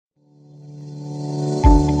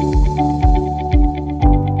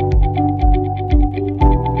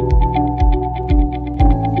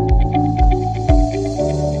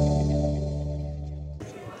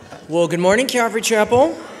Well, good morning, Calvary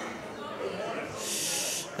Chapel.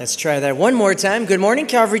 Let's try that one more time. Good morning,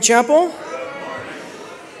 Calvary Chapel.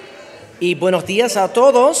 Y buenos días a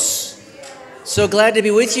todos. So glad to be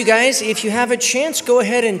with you guys. If you have a chance, go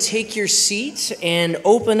ahead and take your seats and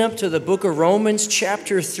open up to the book of Romans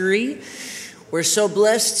chapter 3. We're so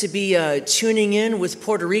blessed to be tuning in with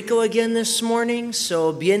Puerto Rico again this morning.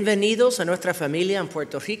 So bienvenidos a nuestra familia en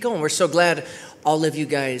Puerto Rico. And we're so glad all of you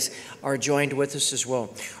guys are joined with us as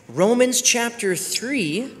well. Romans chapter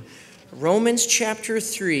 3.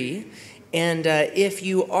 And if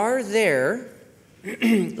you are there,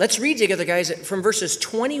 let's read together, guys, from verses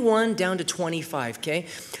 21 down to 25, okay?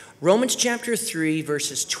 Romans chapter 3,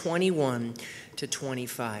 verses 21 to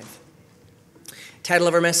 25. Title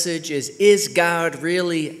of our message is God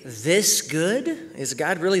Really This Good? Is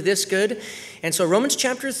God really this good? And so Romans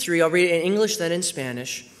chapter 3, I'll read it in English, then in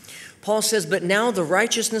Spanish. Paul says, "But now the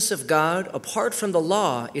righteousness of God, apart from the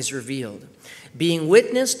law, is revealed, being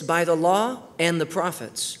witnessed by the law and the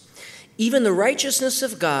prophets, even the righteousness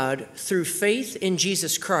of God through faith in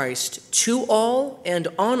Jesus Christ, to all and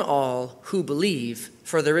on all who believe,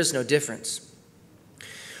 for there is no difference.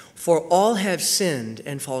 For all have sinned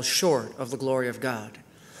and fall short of the glory of God,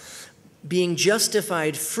 being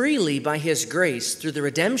justified freely by his grace through the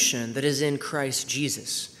redemption that is in Christ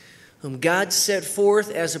Jesus, whom God set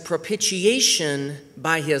forth as a propitiation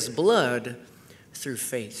by his blood through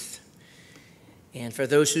faith." And for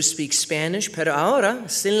those who speak Spanish, "Pero ahora,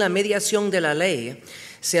 sin la mediación de la ley,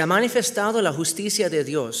 se ha manifestado la justicia de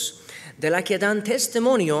Dios, de la que dan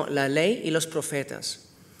testimonio la ley y los profetas.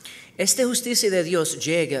 Esta justicia de Dios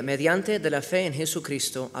llega mediante de la fe en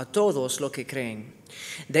Jesucristo a todos los que creen.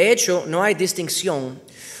 De hecho, no hay distinción,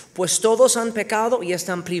 pues todos han pecado y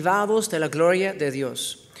están privados de la gloria de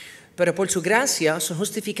Dios. Pero por su gracia son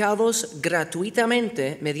justificados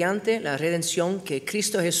gratuitamente mediante la redención que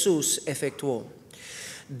Cristo Jesús efectuó.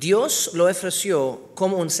 Dios lo ofreció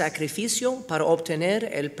como un sacrificio para obtener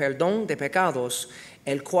el perdón de pecados,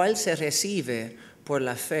 el cual se recibe por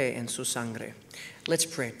la fe en su sangre." Let's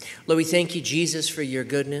pray. Lord, we thank you, Jesus, for your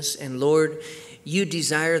goodness. And Lord, you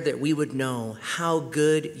desire that we would know how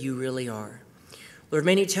good you really are. Lord,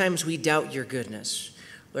 many times we doubt your goodness.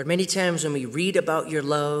 Lord, many times when we read about your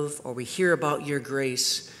love or we hear about your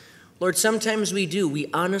grace, Lord, sometimes we do. We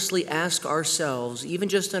honestly ask ourselves, even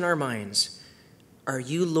just in our minds, are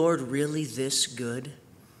you, Lord, really this good?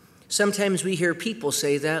 Sometimes we hear people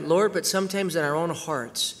say that, Lord, but sometimes in our own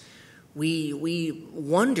hearts, we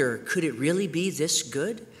wonder, could it really be this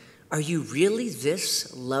good? Are you really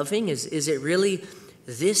this loving? Is it really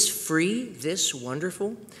this free, this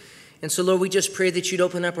wonderful? And so, Lord, we just pray that you'd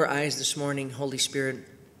open up our eyes this morning, Holy Spirit.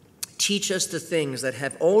 Teach us the things that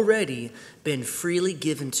have already been freely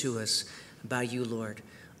given to us by you, Lord.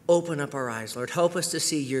 Open up our eyes, Lord. Help us to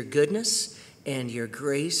see your goodness and your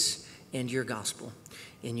grace and your gospel.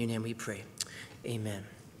 In your name we pray. Amen.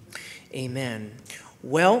 Amen.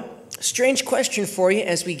 Well, strange question for you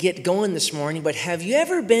as we get going this morning, but have you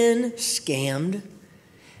ever been scammed?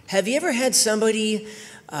 Have you ever had somebody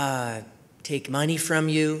take money from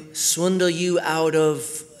you, swindle you out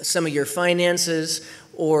of some of your finances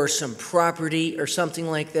or some property or something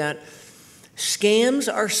like that?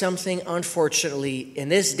 Scams are something, unfortunately, in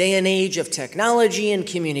this day and age of technology and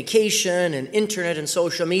communication and internet and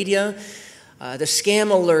social media, the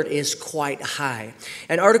scam alert is quite high.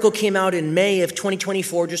 An article came out in May of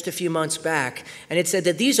 2024, just a few months back, and it said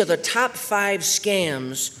that these are the top 5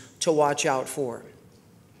 scams to watch out for.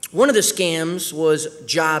 One of the scams was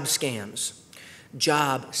job scams.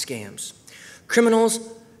 Job scams. Criminals,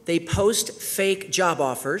 they post fake job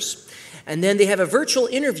offers, and then they have a virtual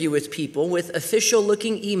interview with people with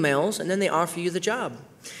official-looking emails, and then they offer you the job.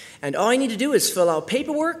 And all you need to do is fill out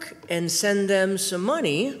paperwork and send them some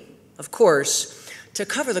money, of course, to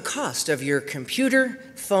cover the cost of your computer,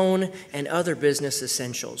 phone, and other business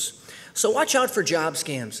essentials. So watch out for job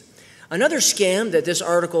scams. Another scam that this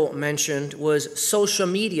article mentioned was social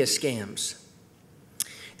media scams.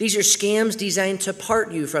 These are scams designed to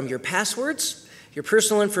part you from your passwords, your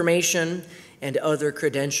personal information, and other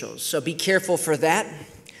credentials. So be careful for that.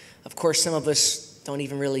 Of course, some of us don't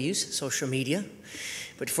even really use social media.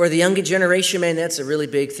 But for the younger generation, man, that's a really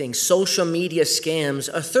big thing. Social media scams.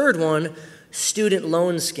 A third one, student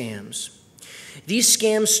loan scams. These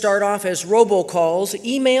scams start off as robocalls,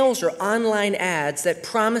 emails, or online ads that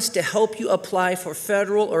promise to help you apply for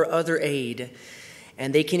federal or other aid.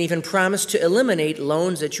 And they can even promise to eliminate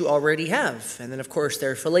loans that you already have. And then, of course,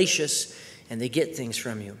 they're fallacious and they get things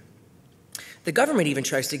from you. The government even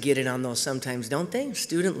tries to get in on those sometimes, don't they?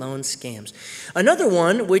 Student loan scams. Another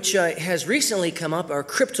one, which has recently come up, are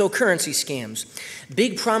cryptocurrency scams.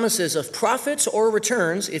 Big promises of profits or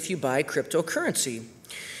returns if you buy cryptocurrency.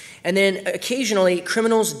 And then occasionally,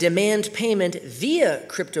 criminals demand payment via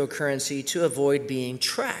cryptocurrency to avoid being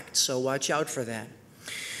tracked. So watch out for that.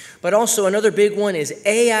 But also another big one is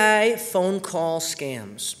AI phone call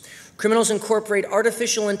scams. Criminals incorporate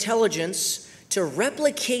artificial intelligence to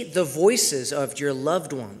replicate the voices of your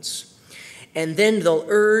loved ones. And then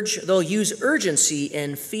they'll use urgency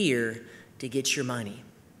and fear to get your money.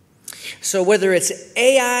 So whether it's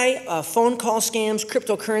AI, phone call scams,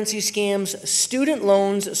 cryptocurrency scams, student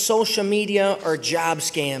loans, social media, or job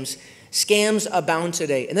scams, scams abound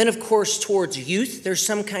today. And then, of course, towards youth, there's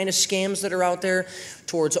some kind of scams that are out there,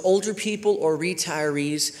 towards older people or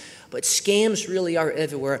retirees. But scams really are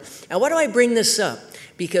everywhere. And why do I bring this up?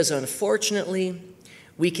 Because unfortunately,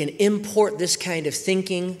 we can import this kind of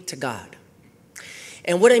thinking to God.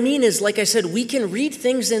 And what I mean is, like I said, we can read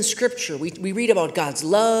things in Scripture. We read about God's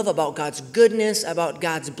love, about God's goodness, about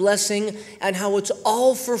God's blessing, and how it's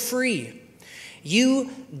all for free. You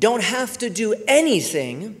don't have to do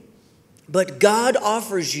anything, but God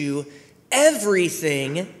offers you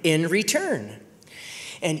everything in return.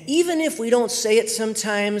 And even if we don't say it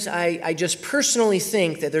sometimes, I just personally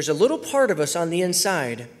think that there's a little part of us on the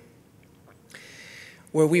inside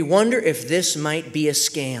where we wonder if this might be a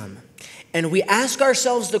scam. And we ask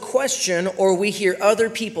ourselves the question, or we hear other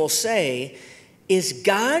people say, is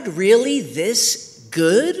God really this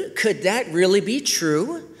good? Could that really be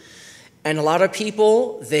true? And a lot of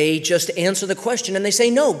people, they just answer the question and they say,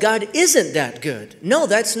 no, God isn't that good. No,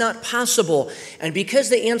 that's not possible. And because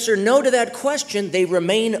they answer no to that question, they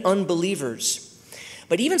remain unbelievers.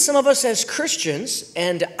 But even some of us as Christians,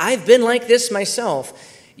 and I've been like this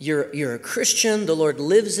myself, you're a Christian, the Lord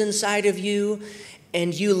lives inside of you,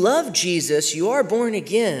 and you love Jesus, you are born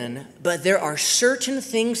again, but there are certain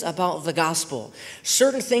things about the gospel,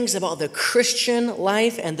 certain things about the Christian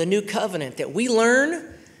life and the new covenant that we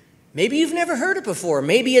learn. Maybe you've never heard it before.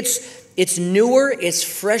 Maybe it's newer, it's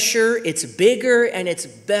fresher, it's bigger, and it's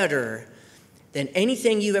better than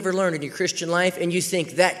anything you've ever learned in your Christian life, and you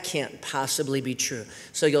think that can't possibly be true.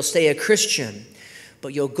 So you'll stay a Christian,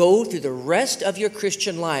 but you'll go through the rest of your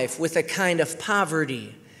Christian life with a kind of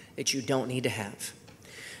poverty that you don't need to have.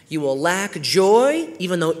 You will lack joy,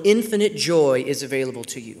 even though infinite joy is available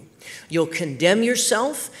to you. You'll condemn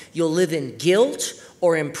yourself. You'll live in guilt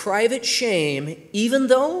or in private shame, even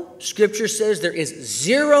though Scripture says there is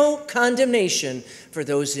zero condemnation for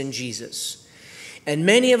those in Jesus. And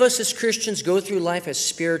many of us as Christians go through life as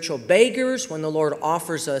spiritual beggars when the Lord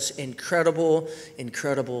offers us incredible,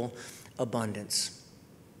 incredible abundance.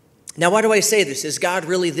 Now, why do I say this? Is God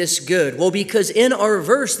really this good? Well, because in our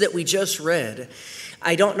verse that we just read,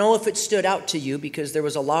 I don't know if it stood out to you because there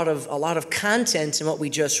was a lot of content in what we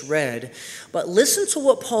just read, but listen to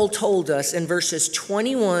what Paul told us in verses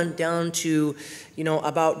 21 down to,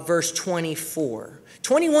 about verse 24.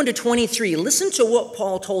 21 to 23, listen to what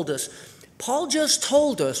Paul told us. Paul just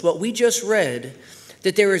told us what we just read,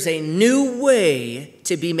 that there is a new way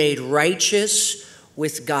to be made righteous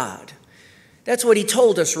with God. That's what he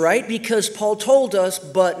told us, right? Because Paul told us,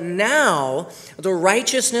 but now the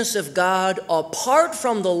righteousness of God apart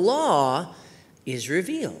from the law is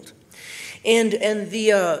revealed. And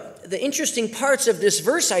the interesting parts of this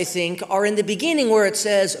verse, I think, are in the beginning where it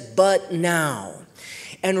says, but now.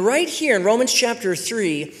 And right here in Romans chapter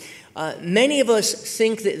 3, many of us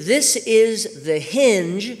think that this is the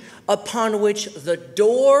hinge upon which the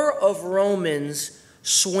door of Romans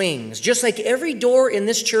swings. Just like every door in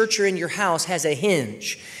this church or in your house has a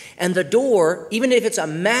hinge. And the door, even if it's a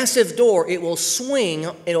massive door, it will swing,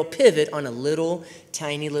 it'll pivot on a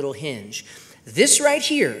tiny little hinge. This right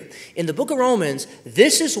here, in the book of Romans,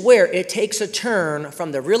 this is where it takes a turn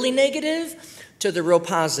from the really negative to the real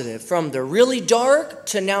positive. From the really dark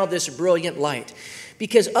to now this brilliant light.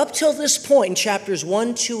 Because up till this point in chapters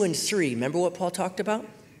 1, 2, and 3, remember what Paul talked about?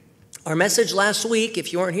 Our message last week,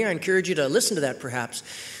 if you weren't here, I encourage you to listen to that perhaps.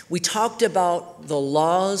 We talked about the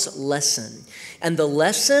law's lesson. And the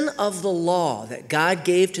lesson of the law that God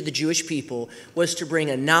gave to the Jewish people was to bring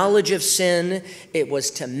a knowledge of sin. It was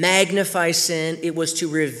to magnify sin. It was to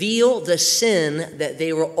reveal the sin that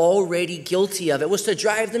they were already guilty of. It was to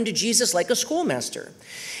drive them to Jesus like a schoolmaster.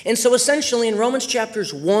 And so essentially in Romans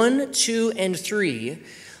chapters 1, 2, and 3,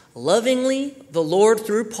 lovingly, the Lord,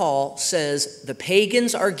 through Paul, says the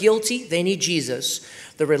pagans are guilty, they need Jesus.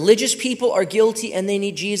 The religious people are guilty and they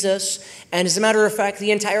need Jesus. And as a matter of fact,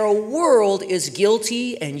 the entire world is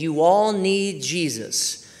guilty and you all need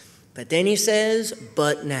Jesus. But then he says,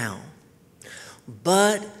 but now.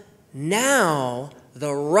 But now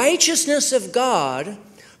the righteousness of God,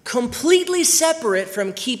 completely separate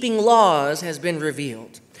from keeping laws, has been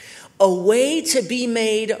revealed. A way to be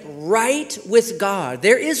made right with God.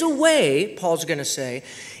 There is a way, Paul's going to say,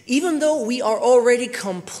 even though we are already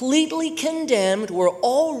completely condemned, we're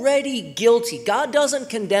already guilty. God doesn't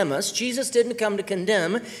condemn us. Jesus didn't come to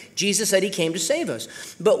condemn. Jesus said he came to save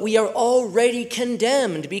us. But we are already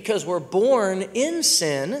condemned because we're born in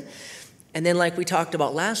sin. And then, like we talked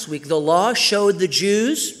about last week, the law showed the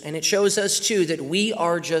Jews, and it shows us too, that we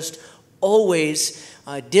are just always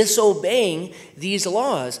disobeying these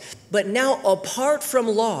laws. But now, apart from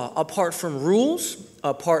law, apart from rules,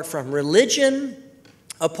 apart from religion,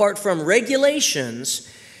 apart from regulations,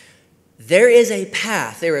 there is a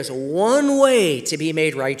path. There is one way to be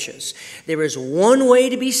made righteous. There is one way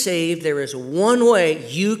to be saved. There is one way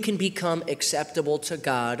you can become acceptable to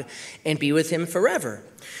God and be with him forever.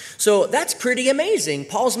 So that's pretty amazing.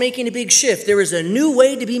 Paul's making a big shift. There is a new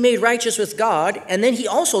way to be made righteous with God. And then he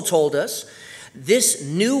also told us this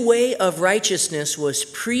new way of righteousness was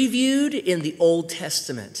previewed in the Old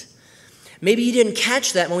Testament. Maybe you didn't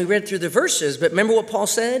catch that when we read through the verses, but remember what Paul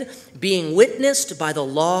said? Being witnessed by the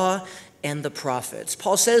law and the prophets.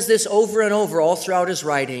 Paul says this over and over all throughout his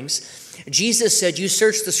writings. Jesus said, you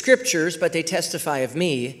search the scriptures, but they testify of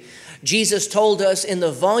me. Jesus told us in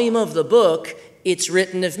the volume of the book, it's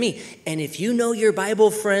written of me. And if you know your Bible,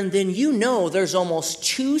 friend, then you know there's almost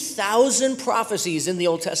 2,000 prophecies in the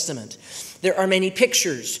Old Testament. There are many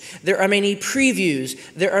pictures, there are many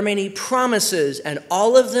previews, there are many promises, and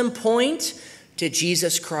all of them point to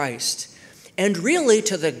Jesus Christ. And really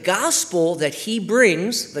to the gospel that he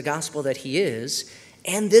brings, the gospel that he is,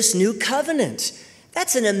 and this new covenant.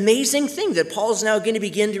 That's an amazing thing that Paul's now going to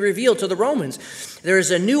begin to reveal to the Romans. There is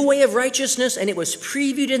a new way of righteousness, and it was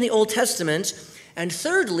previewed in the Old Testament. And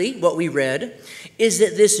thirdly, what we read is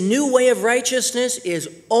that this new way of righteousness is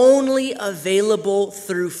only available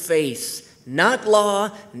through faith. Not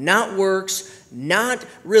law, not works, not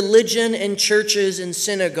religion and churches and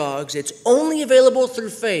synagogues. It's only available through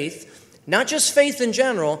faith, not just faith in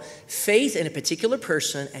general, faith in a particular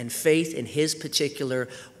person and faith in his particular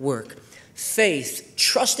work. Faith,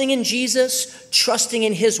 trusting in Jesus, trusting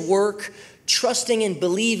in his work, trusting and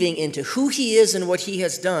believing into who he is and what he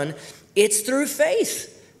has done. It's through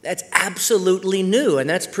faith. That's absolutely new, and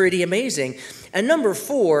that's pretty amazing. And number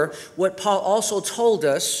 4, what Paul also told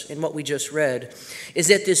us in what we just read is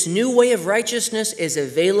that this new way of righteousness is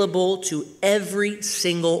available to every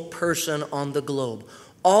single person on the globe,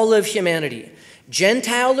 all of humanity.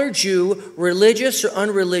 Gentile or Jew, religious or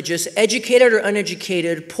unreligious, educated or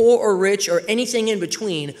uneducated, poor or rich, or anything in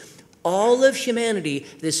between, all of humanity,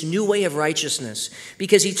 this new way of righteousness.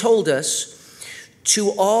 Because he told us,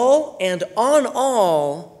 to all and on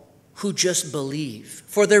all who just believe.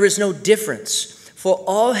 For there is no difference. For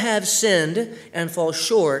all have sinned and fall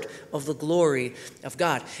short of the glory of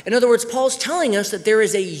God. In other words, Paul's telling us that there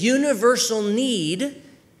is a universal need.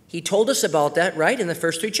 He told us about that, right, in the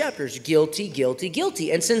first 3 chapters. Guilty, guilty,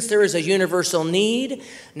 guilty. And since there is a universal need,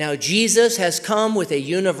 now Jesus has come with a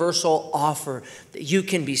universal offer that you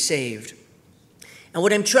can be saved. And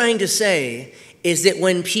what I'm trying to say is that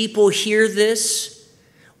when people hear this,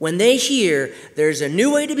 when they hear there's a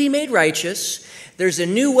new way to be made righteous, there's a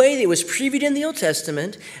new way that was previewed in the Old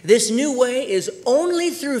Testament, this new way is only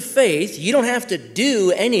through faith. You don't have to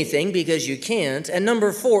do anything because you can't. And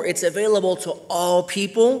number 4, it's available to all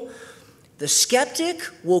people. The skeptic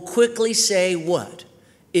will quickly say, what?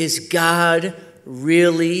 Is God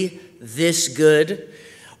really this good?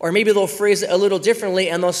 Or maybe they'll phrase it a little differently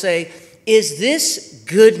and they'll say, is this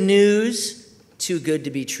good news too good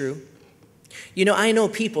to be true? You know, I know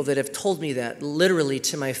people that have told me that literally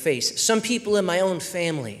to my face. Some people in my own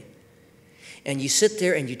family. And you sit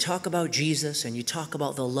there and you talk about Jesus and you talk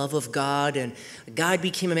about the love of God, and God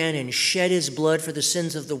became a man and shed his blood for the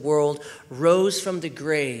sins of the world, rose from the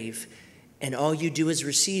grave, and all you do is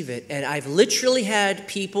receive it. And I've literally had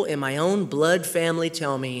people in my own blood family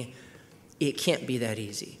tell me, it can't be that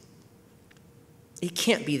easy. It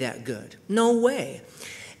can't be that good. No way.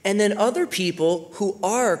 And then other people who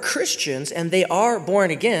are Christians, and they are born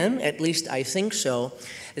again, at least I think so,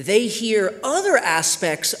 they hear other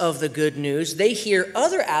aspects of the good news. They hear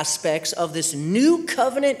other aspects of this new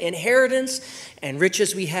covenant inheritance and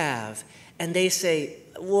riches we have. And they say,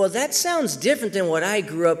 well, that sounds different than what I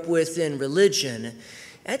grew up with in religion.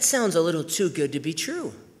 That sounds a little too good to be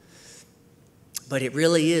true. But it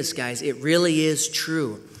really is, guys. It really is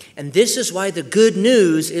true. And this is why the good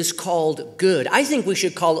news is called good. I think we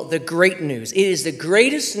should call it the great news. It is the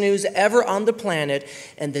greatest news ever on the planet,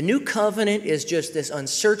 and the new covenant is just this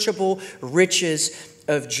unsearchable riches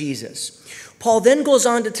of Jesus. Paul then goes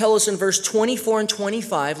on to tell us in verse 24 and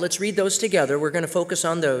 25. Let's read those together. We're going to focus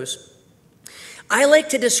on those. I like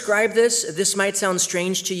to describe this. This might sound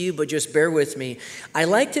strange to you, but just bear with me. I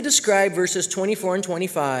like to describe verses 24 and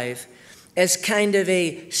 25 as kind of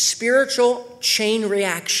a spiritual chain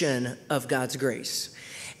reaction of God's grace.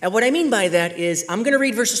 And what I mean by that is I'm going to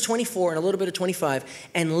read verses 24 and a little bit of 25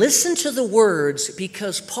 and listen to the words,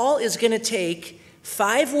 because Paul is going to take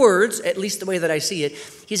 5 words, at least the way that I see it.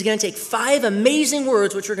 He's going to take 5 amazing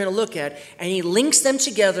words, which we're going to look at, and he links them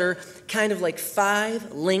together kind of like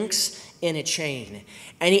 5 links in a chain.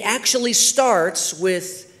 And he actually starts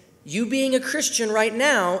with you being a Christian right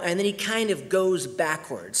now, and then he kind of goes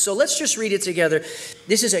backwards. So let's just read it together.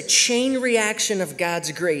 This is a chain reaction of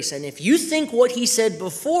God's grace. And if you think what he said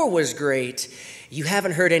before was great, you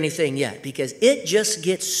haven't heard anything yet, because it just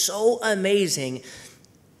gets so amazing.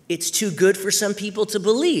 It's too good for some people to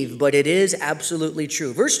believe, but it is absolutely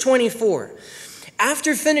true. Verse 24.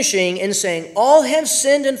 After finishing and saying, all have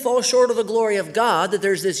sinned and fall short of the glory of God, that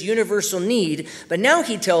there's this universal need. But now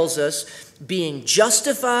he tells us, being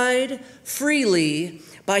justified freely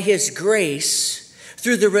by his grace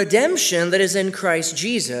through the redemption that is in Christ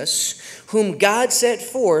Jesus, whom God set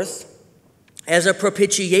forth as a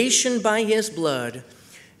propitiation by his blood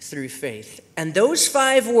through faith. And those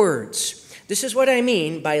 5 words, this is what I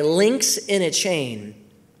mean by links in a chain.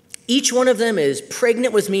 Each one of them is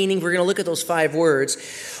pregnant with meaning. We're going to look at those 5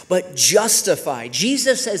 words. But justify.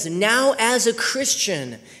 Jesus says, now as a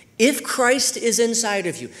Christian, if Christ is inside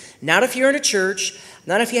of you, not if you're in a church,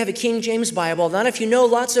 not if you have a King James Bible, not if you know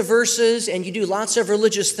lots of verses and you do lots of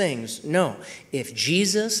religious things. No, if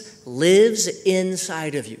Jesus lives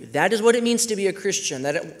inside of you, that is what it means to be a Christian.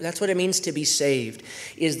 That's what it means to be saved,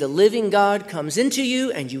 is the living God comes into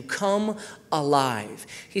you and you come alive.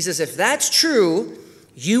 He says, if that's true,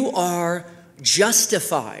 you are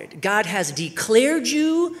justified. God has declared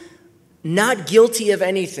you not guilty of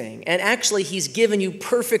anything. And actually, he's given you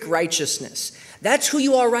perfect righteousness. That's who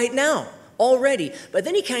you are right now, already. But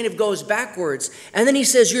then he kind of goes backwards. And then he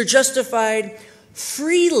says, you're justified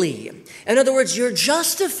freely. In other words, you're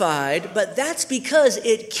justified, but that's because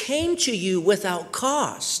it came to you without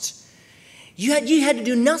cost. You had to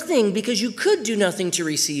do nothing because you could do nothing to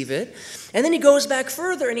receive it. And then he goes back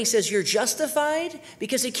further and he says, you're justified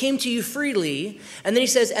because it came to you freely. And then he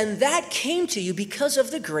says, and that came to you because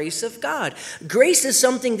of the grace of God. Grace is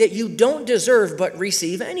something that you don't deserve but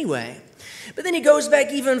receive anyway. But then he goes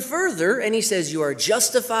back even further and he says, you are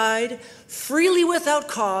justified freely without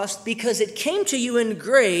cost because it came to you in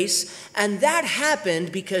grace, and that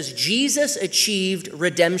happened because Jesus achieved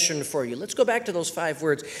redemption for you. Let's go back to those 5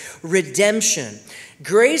 words. Redemption.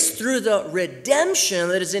 Grace through the redemption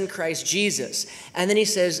that is in Christ Jesus. And then he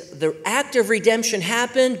says, the act of redemption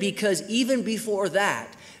happened because even before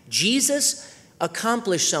that, Jesus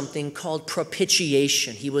accomplished something called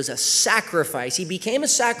propitiation. He was a sacrifice. He became a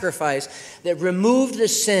sacrifice that removed the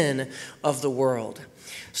sin of the world.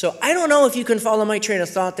 So I don't know if you can follow my train of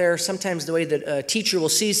thought there. Sometimes the way that a teacher will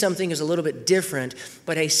see something is a little bit different,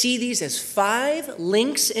 but I see these as 5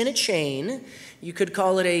 links in a chain. You could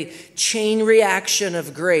call it a chain reaction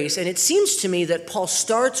of grace. And it seems to me that Paul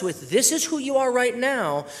starts with, this is who you are right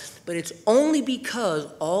now, but it's only because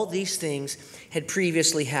all these things had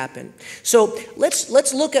previously happened. So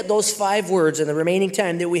let's look at those 5 words in the remaining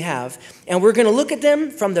time that we have. And we're going to look at them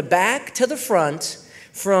from the back to the front,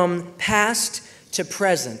 from past to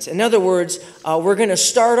present. In other words, we're going to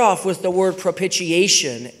start off with the word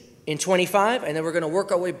propitiation in 25, and then we're going to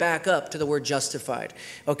work our way back up to the word justified.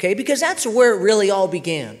 Okay? Because that's where it really all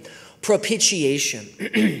began.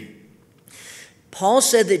 Propitiation. Paul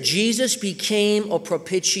said that Jesus became a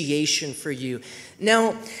propitiation for you.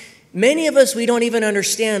 Now, many of us, we don't even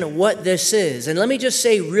understand what this is. And let me just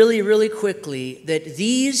say really, really quickly that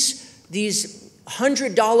these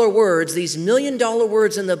 $100 words, these $1 million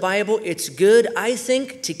words in the Bible, it's good, I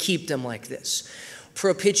think, to keep them like this.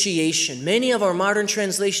 Propitiation. Many of our modern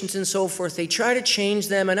translations and so forth, they try to change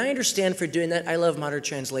them, and I understand for doing that. I love modern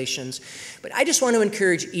translations. But I just want to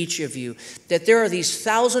encourage each of you that there are these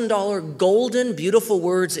 $1,000 golden, beautiful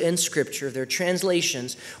words in Scripture, they're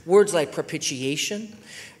translations, words like propitiation,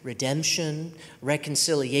 redemption,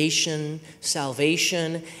 reconciliation,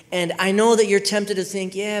 salvation. And I know that you're tempted to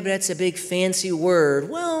think, yeah, but that's a big fancy word.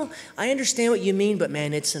 Well, I understand what you mean, but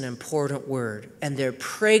man, it's an important word. And they're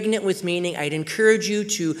pregnant with meaning. I'd encourage encourage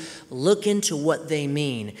you to look into what they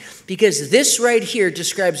mean. Because this right here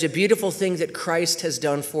describes a beautiful thing that Christ has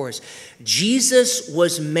done for us. Jesus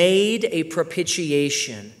was made a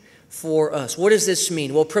propitiation for us. What does this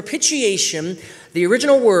mean? Well, propitiation, the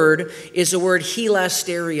original word is the word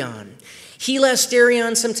hilasterion.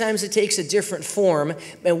 Hilasterion, sometimes it takes a different form.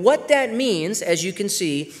 And what that means, as you can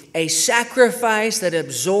see, a sacrifice that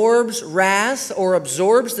absorbs wrath or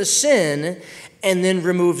absorbs the sin and then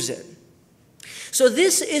removes it. So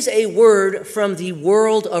this is a word from the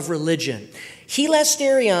world of religion.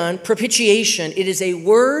 Hilasterion, propitiation, it is a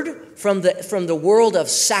word from the world of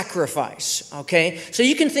sacrifice, okay? So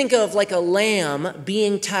you can think of like a lamb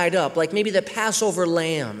being tied up, like maybe the Passover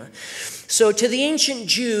lamb. So to the ancient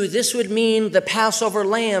Jew, this would mean the Passover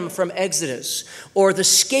lamb from Exodus or the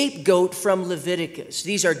scapegoat from Leviticus.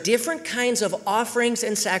 These are different kinds of offerings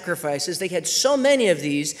and sacrifices. They had so many of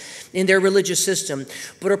these in their religious system.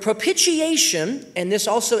 But a propitiation, and this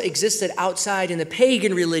also existed outside in the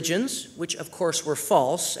pagan religions, which of course were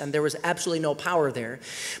false, and there was absolutely no power there.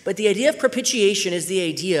 But the idea of propitiation is the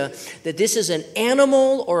idea that this is an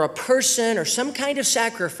animal or a person or some kind of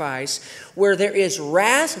sacrifice where there is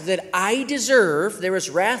wrath that I deserve, there is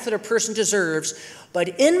wrath that a person deserves, but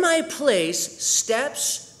in my place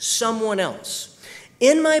steps someone else.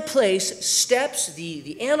 In my place steps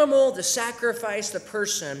the animal, the sacrifice, the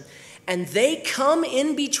person, and they come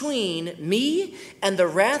in between me and the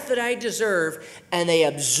wrath that I deserve, and they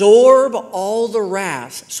absorb all the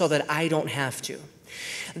wrath so that I don't have to.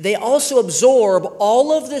 They also absorb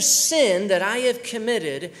all of the sin that I have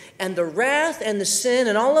committed, and the wrath and the sin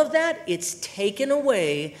and all of that, it's taken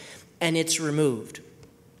away and it's removed.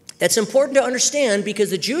 That's important to understand because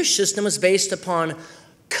the Jewish system was based upon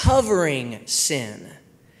covering sin.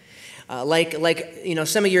 Like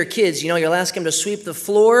some of your kids, you'll ask them to sweep the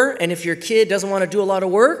floor, and if your kid doesn't want to do a lot of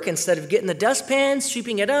work, instead of getting the dustpan,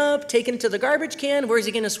 sweeping it up, taking it to the garbage can, where's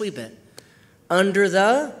he going to sweep it? Under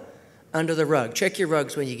the rug. Check your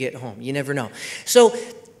rugs when you get home. You never know. So,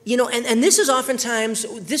 and this is oftentimes,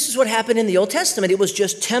 this is what happened in the Old Testament. It was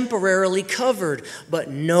just temporarily covered, but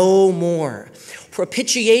no more.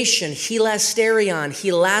 Propitiation, hilasterion,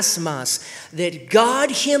 hilasmos, that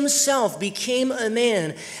God himself became a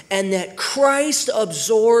man and that Christ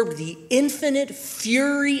absorbed the infinite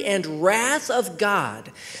fury and wrath of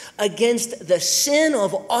God against the sin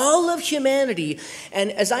of all of humanity.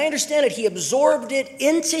 And as I understand it, he absorbed it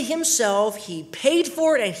into himself, he paid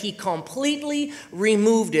for it, and he completely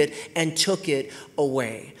removed it and took it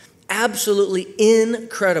away. Absolutely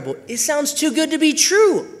incredible. It sounds too good to be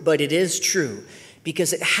true, but it is true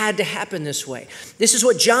because it had to happen this way. This is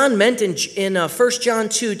what John meant in 1 John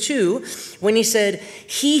 2:2 when he said,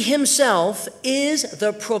 he himself is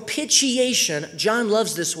the propitiation. John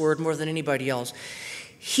loves this word more than anybody else.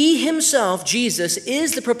 He himself, Jesus,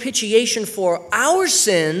 is the propitiation for our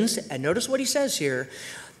sins. And notice what he says here.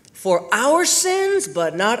 For our sins,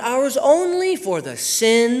 but not ours only, for the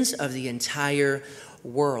sins of the entire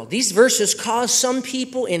world. These verses cause some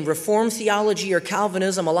people in Reformed theology or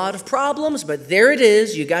Calvinism a lot of problems, but there it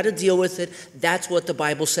is. You got to deal with it. That's what the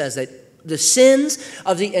Bible says, that the sins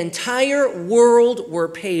of the entire world were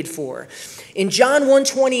paid for. In John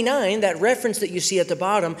 1:29, that reference that you see at the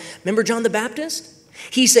bottom, remember John the Baptist?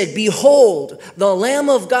 He said, behold, the Lamb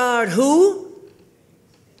of God who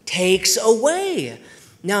takes away.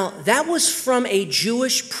 Now, that was from a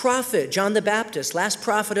Jewish prophet, John the Baptist, last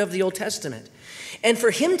prophet of the Old Testament. And for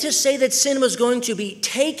him to say that sin was going to be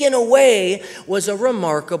taken away was a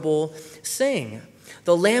remarkable thing.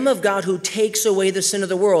 The Lamb of God who takes away the sin of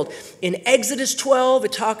the world. In Exodus 12,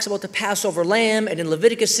 it talks about the Passover lamb, and in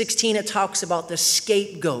Leviticus 16, it talks about the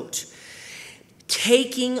scapegoat.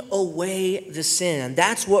 Taking away the sin.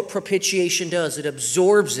 That's what propitiation does. It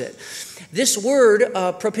absorbs it. This word,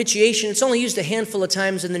 propitiation, it's only used a handful of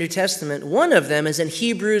times in the New Testament. One of them is in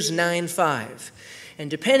Hebrews 9:5. And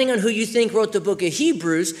depending on who you think wrote the book of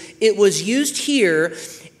Hebrews, it was used here.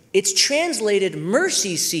 It's translated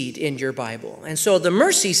mercy seat in your Bible. And so the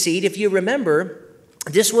mercy seat, if you remember,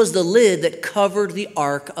 this was the lid that covered the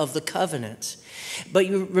Ark of the Covenant. But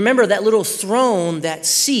you remember that little throne, that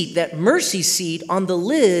seat, that mercy seat on the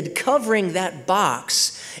lid covering that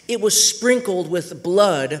box, it was sprinkled with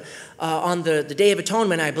blood on the Day of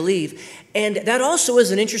Atonement, I believe. And that also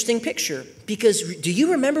is an interesting picture because do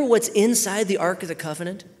you remember what's inside the Ark of the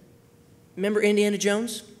Covenant? Remember Indiana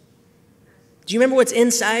Jones? Do you remember what's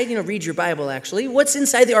inside? Read your Bible, actually. What's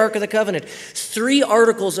inside the Ark of the Covenant? 3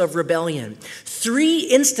 articles of rebellion. 3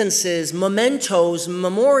 instances, mementos,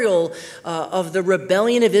 memorial of the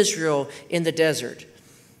rebellion of Israel in the desert.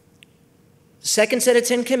 Second set of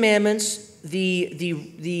 10 Commandments,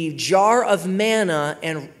 the jar of manna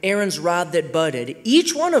and Aaron's rod that budded,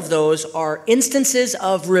 each one of those are instances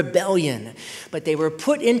of rebellion. But they were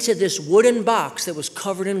put into this wooden box that was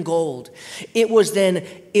covered in gold. It was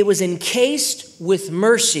encased with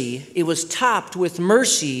mercy. It was topped with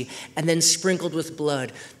mercy and then sprinkled with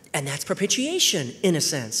blood. And that's propitiation in a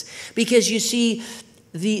sense. Because you see,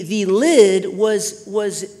 the lid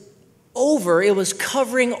was over, it was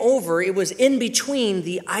covering over, it was in between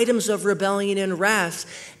the items of rebellion and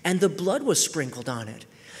wrath, and the blood was sprinkled on it.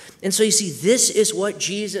 And so you see, this is what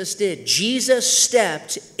Jesus did. Jesus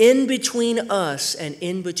stepped in between us and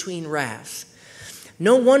in between wrath.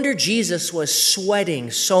 No wonder Jesus was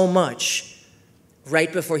sweating so much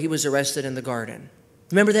right before he was arrested in the garden.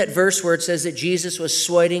 Remember that verse where it says that Jesus was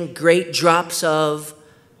sweating great drops of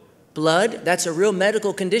blood? That's a real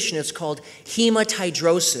medical condition. It's called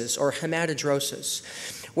hematidrosis or hematidrosis,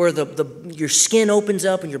 where your skin opens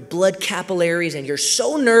up and your blood capillaries, and you're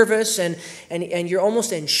so nervous and you're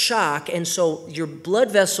almost in shock. And so your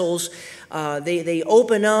blood vessels, they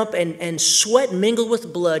open up, and sweat mingled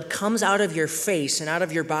with blood comes out of your face and out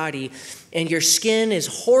of your body. And your skin is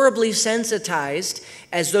horribly sensitized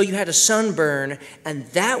as though you had a sunburn. And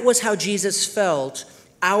that was how Jesus felt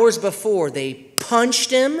hours before. They punched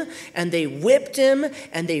him and they whipped him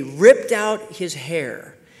and they ripped out his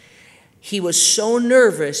hair. He was so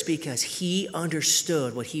nervous because he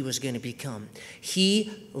understood what he was going to become.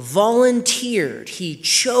 He volunteered. He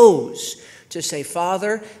chose to say,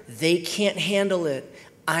 Father, they can't handle it.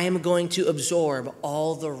 I am going to absorb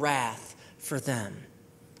all the wrath for them.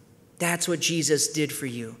 That's what Jesus did for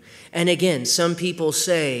you. And again, some people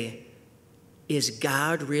say, is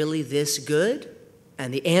God really this good?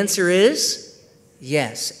 And the answer is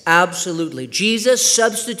yes, absolutely. Jesus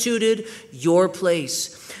substituted your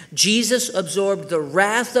place. Jesus absorbed the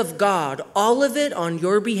wrath of God, all of it on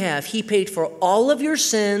your behalf. He paid for all of your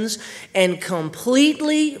sins and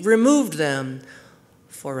completely removed them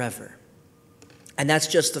forever. And that's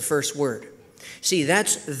just the first word. See,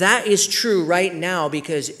 that is true right now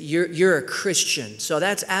because you're a Christian. So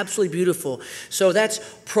that's absolutely beautiful. So that's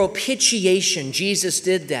propitiation. Jesus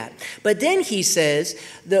did that. But then he says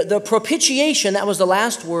the propitiation, that was the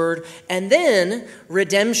last word, and then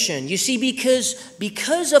redemption. You see,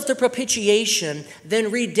 because of the propitiation, then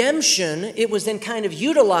redemption, it was then kind of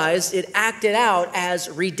utilized, it acted out as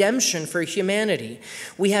redemption for humanity.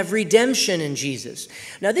 We have redemption in Jesus.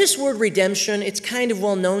 Now this word redemption, it's kind of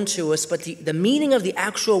well known to us, but the meaning of the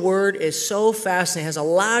actual word is so fascinating. It has a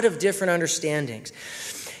lot of different understandings.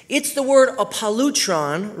 It's the word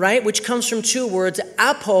apolutron, right, which comes from two words.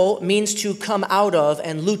 Apo means to come out of,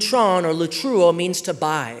 and lutron or lutruo means to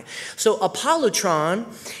buy. So apolutron,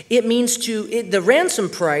 it means the ransom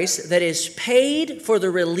price that is paid for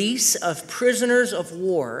the release of prisoners of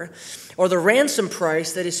war, or the ransom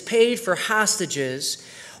price that is paid for hostages,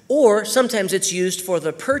 or sometimes it's used for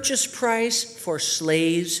the purchase price for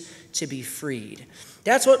slaves to be freed.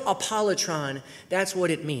 That's what apolutron, that's what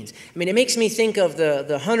it means. I mean, it makes me think of the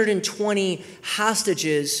 120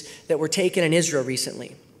 hostages that were taken in Israel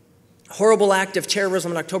recently. Horrible act of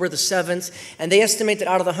terrorism on October the 7th, and they estimate that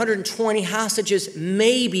out of the 120 hostages,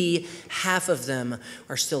 maybe half of them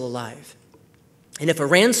are still alive. And if a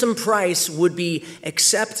ransom price would be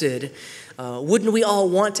accepted, wouldn't we all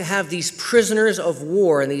want to have these prisoners of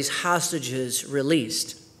war and these hostages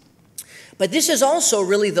released? But this is also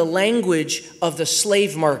really the language of the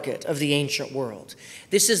slave market of the ancient world.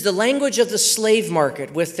 This is the language of the slave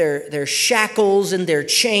market with their shackles and their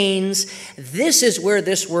chains. This is where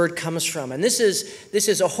this word comes from. And this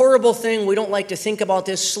is a horrible thing. We don't like to think about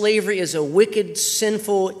this. Slavery is a wicked,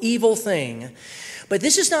 sinful, evil thing. But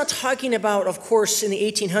this is not talking about, of course, in the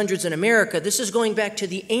 1800s in America. This is going back to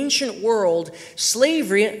the ancient world.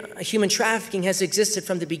 Slavery, human trafficking, has existed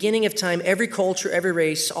from the beginning of time. Every culture, every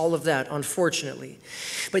race, all of that, unfortunately.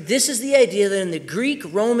 But this is the idea that in the Greek,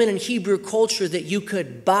 Roman, and Hebrew culture that you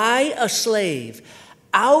could buy a slave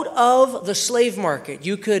out of the slave market.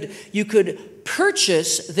 You could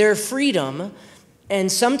purchase their freedom. And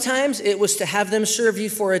sometimes it was to have them serve you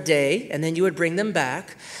for a day, and then you would bring them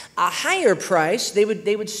back. A higher price, they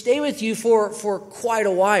would stay with you for quite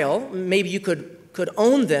a while. Maybe you could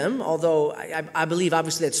own them, although I believe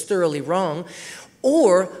obviously that's thoroughly wrong.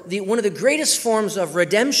 Or one of the greatest forms of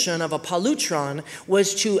redemption of a palutron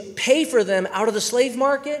was to pay for them out of the slave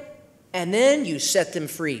market, and then you set them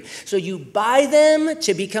free. So you buy them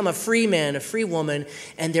to become a free man, a free woman,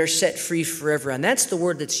 and they're set free forever. And that's the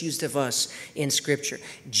word that's used of us in Scripture.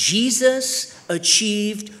 Jesus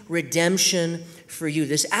achieved redemption for you,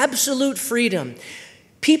 this absolute freedom.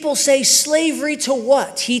 People say slavery to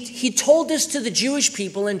what? He told this to the Jewish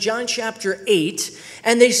people in John chapter 8,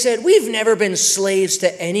 and they said, we've never been slaves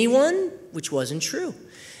to anyone, which wasn't true.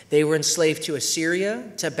 They were enslaved to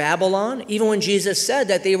Assyria, to Babylon, even when Jesus said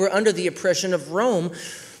that they were under the oppression of Rome.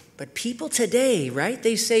 But people today, right,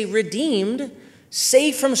 they say redeemed,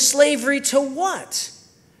 saved from slavery to what?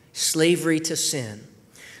 Slavery to sin.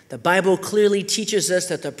 The Bible clearly teaches us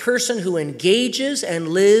that the person who engages and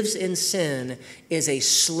lives in sin is a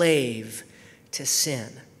slave to sin.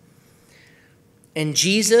 And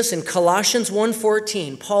Jesus, in Colossians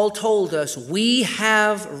 1:14, Paul told us we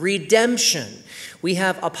have redemption. We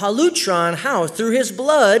have apalutron, how? Through his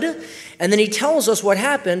blood. And then he tells us what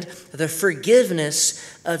happened, the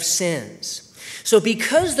forgiveness of sins. So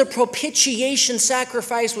because the propitiation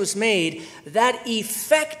sacrifice was made, that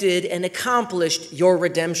effected and accomplished your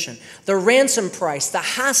redemption. The ransom price, the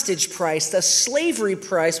hostage price, the slavery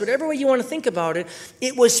price, whatever way you want to think about it,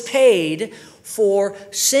 it was paid for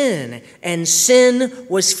sin, and sin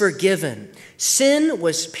was forgiven. Sin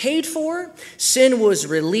was paid for, sin was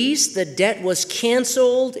released, the debt was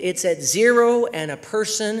canceled, it's at zero, and a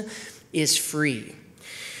person is free.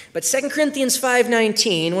 But 2 Corinthians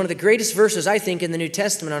 5:19, one of the greatest verses, I think, in the New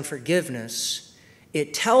Testament on forgiveness,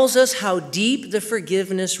 it tells us how deep the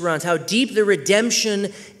forgiveness runs, how deep the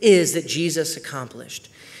redemption is that Jesus accomplished.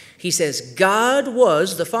 He says, God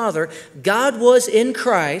was, the Father, God was in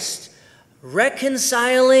Christ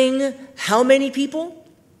reconciling how many people?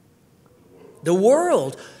 The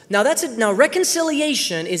world. Now,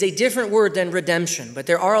 reconciliation is a different word than redemption, but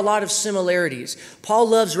there are a lot of similarities. Paul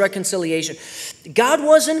loves reconciliation. God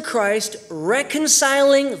was in Christ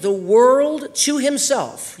reconciling the world to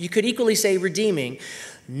himself. You could equally say redeeming,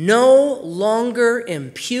 no longer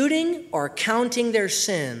imputing or counting their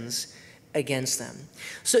sins against them.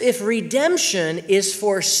 So if redemption is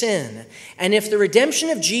for sin, and if the redemption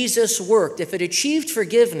of Jesus worked, if it achieved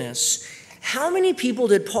forgiveness, how many people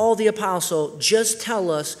did Paul the Apostle just tell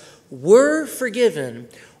us were forgiven,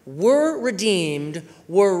 were redeemed,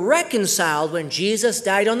 were reconciled when Jesus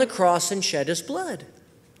died on the cross and shed his blood?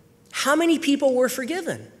 How many people were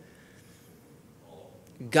forgiven?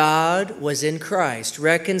 God was in Christ,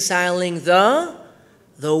 reconciling the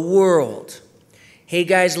world. Hey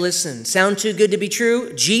guys, listen, sound too good to be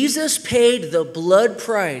true? Jesus paid the blood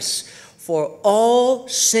price for all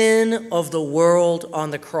sin of the world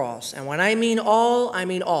on the cross. And when I mean all, I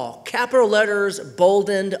mean all. Capital letters,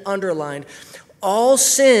 boldened, underlined. All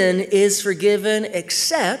sin is forgiven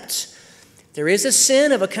except there is a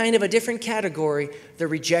sin of a kind of a different category, the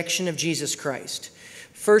rejection of Jesus Christ.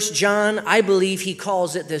 1 John, I believe he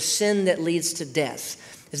calls it the sin that leads to death.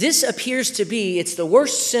 This appears to be, it's the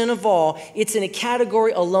worst sin of all. It's in a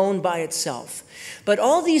category alone by itself. But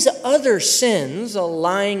all these other sins,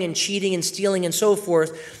 lying and cheating and stealing and so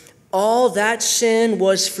forth, all that sin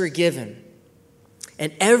was forgiven.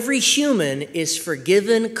 And every human is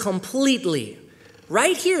forgiven completely.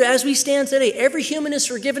 Right here, as we stand today, every human is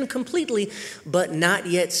forgiven completely, but not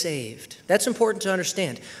yet saved. That's important to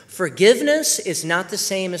understand. Forgiveness is not the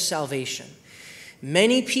same as salvation.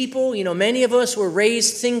 Many people, many of us were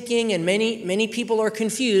raised thinking, and many people are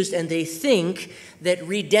confused, and they think that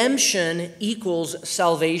redemption equals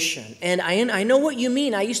salvation. And I know what you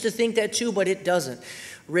mean. I used to think that too, but it doesn't.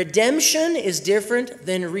 Redemption is different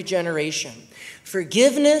than regeneration.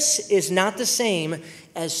 Forgiveness is not the same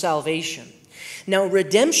as salvation. Now,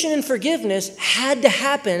 redemption and forgiveness had to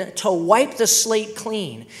happen to wipe the slate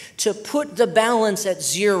clean, to put the balance at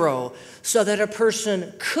zero, so that a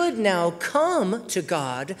person could now come to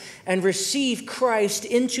God and receive Christ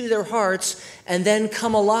into their hearts and then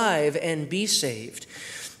come alive and be saved.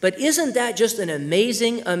 But isn't that just an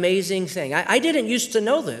amazing, amazing thing? I didn't used to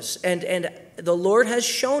know this, and the Lord has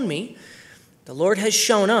shown me, the Lord has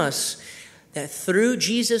shown us that through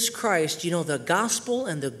Jesus Christ, the gospel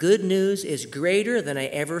and the good news is greater than I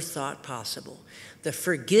ever thought possible. The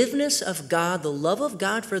forgiveness of God, the love of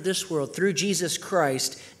God for this world through Jesus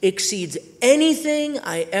Christ exceeds anything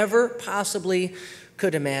I ever possibly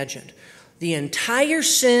could imagine. The entire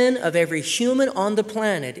sin of every human on the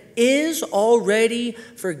planet is already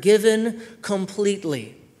forgiven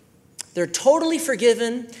completely. They're totally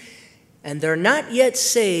forgiven, and they're not yet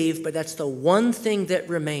saved, but that's the one thing that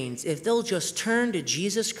remains. If they'll just turn to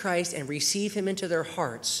Jesus Christ and receive him into their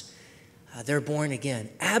hearts, they're born again.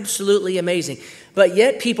 Absolutely amazing. But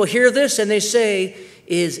yet people hear this and they say,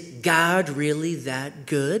 is God really that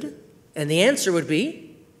good? And the answer would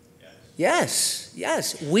be, Yes,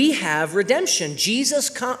 yes. We have redemption. Jesus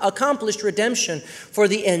accomplished redemption for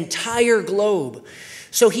the entire globe.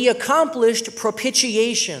 So he accomplished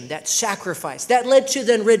propitiation, that sacrifice. That led to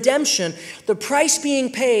then redemption, the price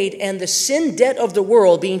being paid and the sin debt of the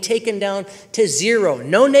world being taken down to zero.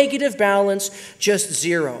 No negative balance, just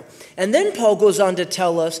zero. And then Paul goes on to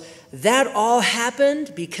tell us that all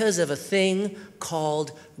happened because of a thing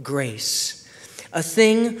called grace. A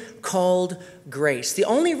thing called grace. The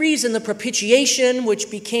only reason the propitiation,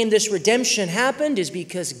 which became this redemption, happened is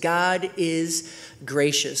because God is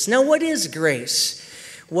gracious. Now, what is grace?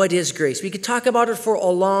 What is grace? We could talk about it for a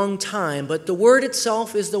long time, but the word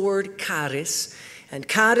itself is the word charis. And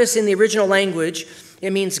charis in the original language,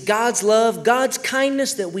 it means God's love, God's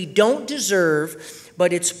kindness that we don't deserve,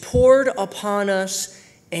 but it's poured upon us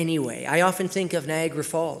anyway. I often think of Niagara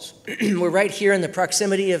Falls. We're right here in the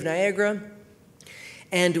proximity of Niagara.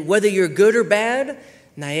 And whether you're good or bad,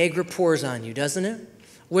 Niagara pours on you, doesn't it?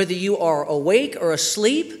 Whether you are awake or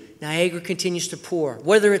asleep, Niagara continues to pour.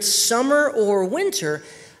 Whether it's summer or winter,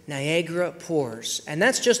 Niagara pours. And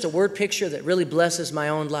that's just a word picture that really blesses my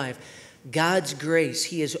own life. God's grace,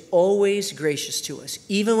 he is always gracious to us,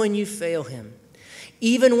 even when you fail him.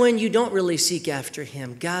 Even when you don't really seek after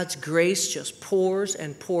him, God's grace just pours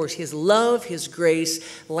and pours. His love, his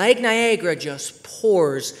grace, like Niagara, just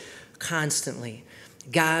pours constantly.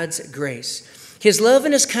 God's grace. His love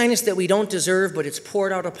and his kindness that we don't deserve, but it's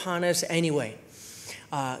poured out upon us anyway.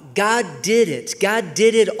 God did it. God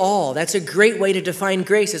did it all. That's a great way to define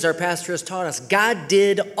grace, as our pastor has taught us. God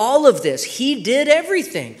did all of this. He did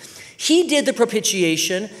everything. He did the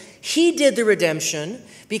propitiation. He did the redemption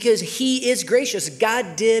because he is gracious.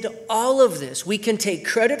 God did all of this. We can take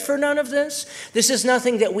credit for none of this. This is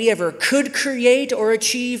nothing that we ever could create or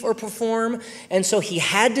achieve or perform. And so he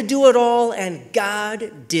had to do it all, and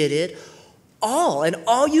God did it all. And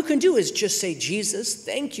all you can do is just say, Jesus,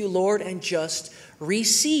 thank you, Lord, and just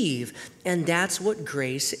receive. And that's what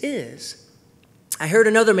grace is. I heard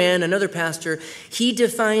another man, another pastor, he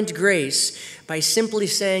defined grace by simply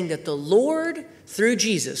saying that the Lord, through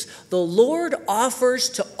Jesus, the Lord offers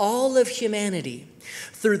to all of humanity,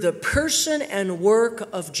 through the person and work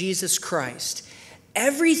of Jesus Christ,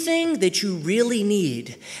 everything that you really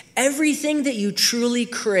need, everything that you truly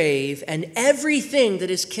crave, and everything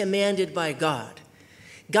that is commanded by God.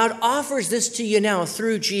 God offers this to you now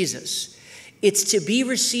through Jesus. It's to be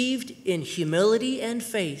received in humility and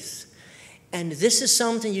faith. And this is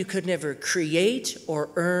something you could never create or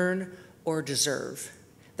earn or deserve.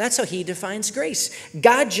 That's how he defines grace.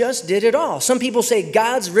 God just did it all. Some people say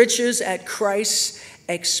God's riches at Christ's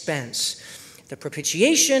expense. The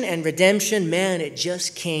propitiation and redemption, man, it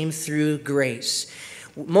just came through grace.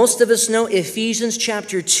 Most of us know Ephesians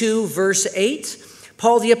chapter 2, verse 8.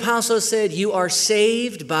 Paul the apostle said, you are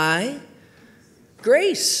saved by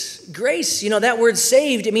grace. Grace, you know, that word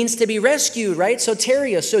saved, it means to be rescued, right?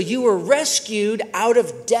 Soteria. So you were rescued out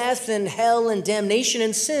of death and hell and damnation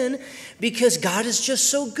and sin because God is just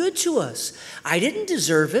so good to us. I didn't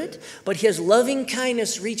deserve it, but his loving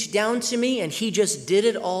kindness reached down to me and he just did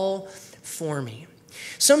it all for me.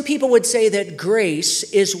 Some people would say that grace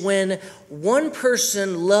is when one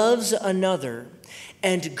person loves another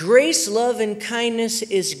and grace, love, and kindness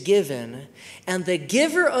is given, and the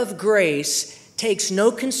giver of grace takes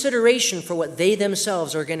no consideration for what they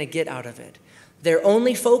themselves are going to get out of it. Their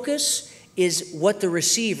only focus is what the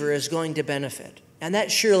receiver is going to benefit. And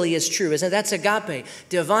that surely is true, isn't it? That's agape,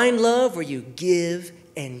 divine love where you give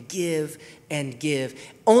and give and give,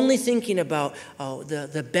 only thinking about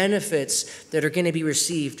the benefits that are going to be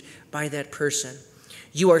received by that person.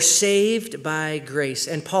 You are saved by grace.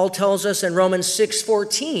 And Paul tells us in Romans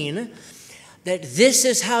 6:14 that this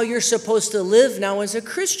is how you're supposed to live now as a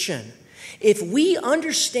Christian. If we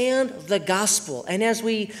understand the gospel, and as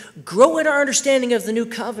we grow in our understanding of the new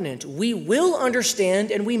covenant, we will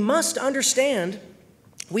understand and we must understand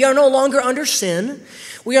we are no longer under sin.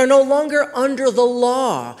 We are no longer under the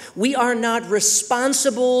law. We are not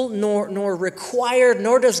responsible nor required,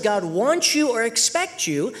 nor does God want you or expect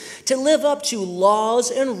you to live up to laws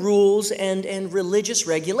and rules and religious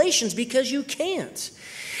regulations because you can't.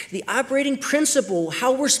 The operating principle,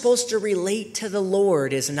 how we're supposed to relate to the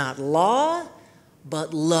Lord, is not law,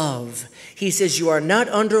 but love. He says you are not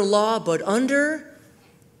under law, but under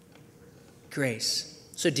grace.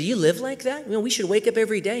 So do you live like that? You know, we should wake up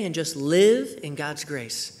every day and just live in God's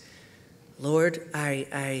grace. Lord,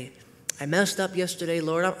 I messed up yesterday.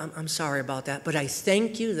 Lord, I'm sorry about that, but I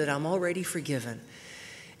thank you that I'm already forgiven.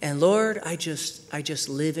 And Lord, I just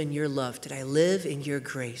live in your love. Did I live in your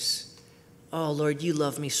grace? Oh, Lord, you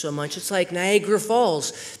love me so much. It's like Niagara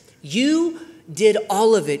Falls. You did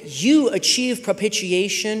all of it. You achieved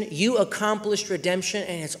propitiation. You accomplished redemption,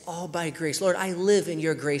 and it's all by grace. Lord, I live in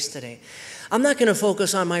your grace today. I'm not going to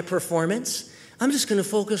focus on my performance. I'm just going to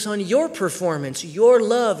focus on your performance, your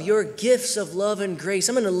love, your gifts of love and grace.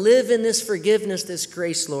 I'm going to live in this forgiveness, this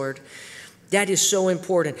grace, Lord. That is so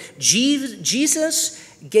important.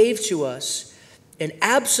 Jesus gave to us an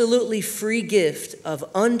absolutely free gift of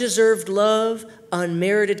undeserved love,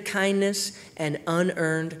 unmerited kindness, and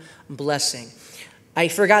unearned blessing. I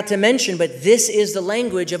forgot to mention, but this is the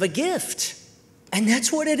language of a gift. And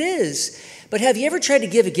that's what it is. But have you ever tried to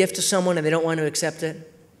give a gift to someone and they don't want to accept it?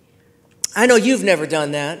 I know you've never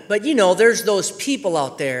done that, but there's those people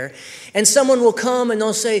out there, and someone will come and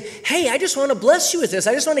they'll say, hey, I just want to bless you with this.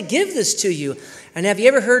 I just want to give this to you. And have you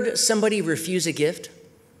ever heard somebody refuse a gift?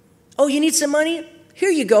 Oh, you need some money? Here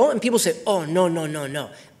you go. And people say, oh, no.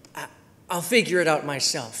 I'll figure it out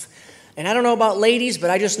myself. And I don't know about ladies, but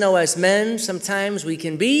I just know as men, sometimes we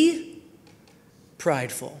can be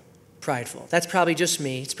prideful. That's probably just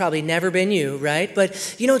me. It's probably never been you, right?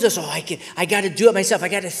 But, I got to do it myself. I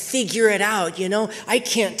got to figure it out, I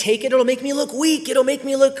can't take it. It'll make me look weak. It'll make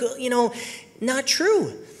me look, not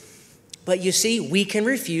true. But you see, we can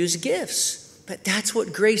refuse gifts. But that's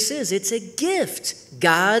what grace is. It's a gift.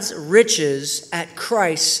 God's riches at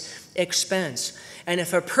Christ's expense. And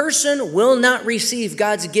if a person will not receive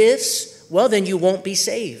God's gifts, well, then you won't be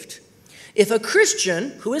saved. If a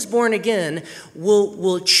Christian who is born again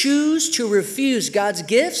will choose to refuse God's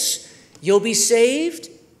gifts, you'll be saved,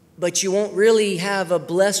 but you won't really have a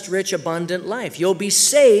blessed, rich, abundant life. You'll be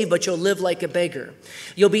saved, but you'll live like a beggar.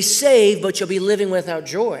 You'll be saved, but you'll be living without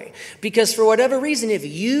joy. Because for whatever reason, if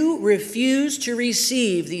you refuse to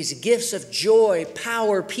receive these gifts of joy,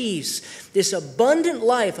 power, peace, this abundant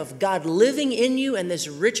life of God living in you and this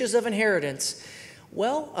riches of inheritance,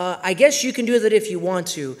 well, I guess you can do that if you want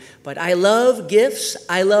to, but I love gifts.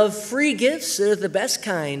 I love free gifts. They're the best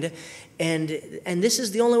kind, and this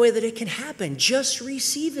is the only way that it can happen. Just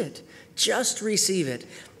receive it. Just receive it.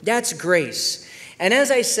 That's grace. And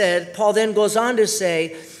as I said, Paul then goes on to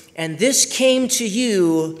say, and this came to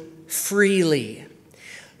you freely.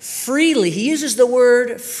 Freely. He uses the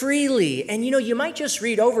word freely. And you might just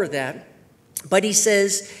read over that, but he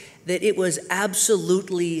says that it was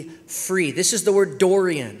absolutely free. This is the word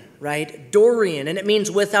Dorian, right? Dorian, and it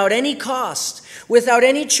means without any cost, without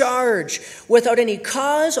any charge, without any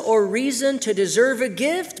cause or reason to deserve a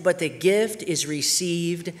gift, but the gift is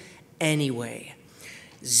received anyway.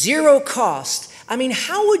 Zero cost.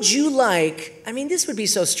 How would you this would be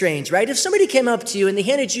so strange, right? If somebody came up to you and they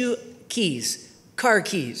handed you keys, car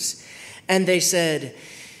keys, and they said,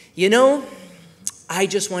 I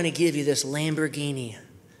just want to give you this Lamborghini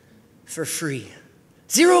for free.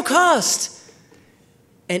 Zero cost.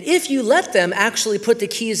 And if you let them actually put the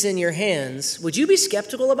keys in your hands, would you be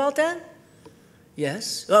skeptical about that?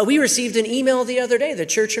 Yes. We received an email the other day, the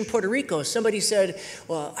church in Puerto Rico. Somebody said,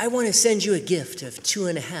 well, I want to send you a gift of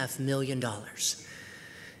 $2.5 million.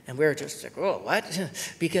 And we're just like, oh, what?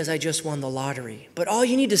 Because I just won the lottery. But all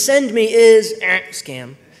you need to send me is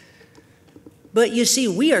scam. But you see,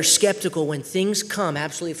 we are skeptical when things come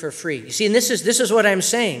absolutely for free. You see, and this is what I'm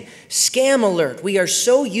saying. Scam alert. We are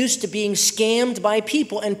so used to being scammed by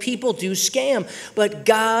people, and people do scam. But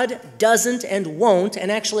God doesn't and won't and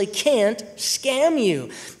actually can't scam you.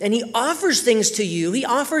 And he offers things to you. He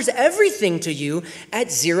offers everything to you at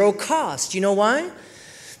zero cost. You know why?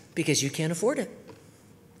 Because you can't afford it.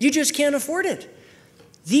 You just can't afford it.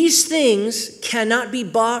 These things cannot be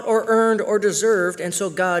bought or earned or deserved, and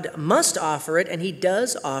so God must offer it, and he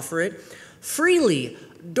does offer it freely.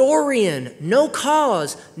 Dorian, no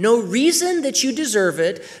cause, no reason that you deserve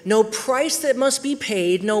it, no price that must be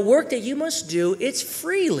paid, no work that you must do. It's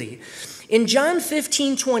freely. In John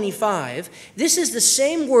 15:25, this is the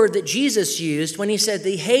same word that Jesus used when he said,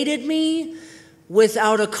 they hated me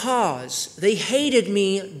without a cause. They hated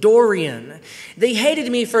me, Dorian. They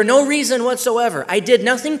hated me for no reason whatsoever. I did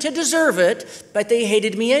nothing to deserve it, but they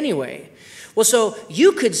hated me anyway. Well, so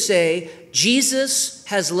you could say, Jesus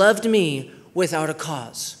has loved me without a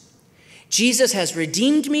cause. Jesus has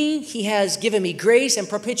redeemed me. He has given me grace and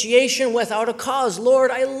propitiation without a cause.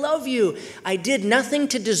 Lord, I love you. I did nothing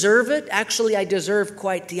to deserve it. Actually, I deserve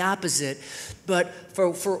quite the opposite. But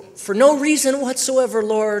for no reason whatsoever,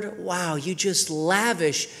 Lord, wow, you just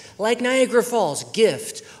lavish, like Niagara Falls,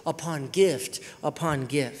 gift upon gift upon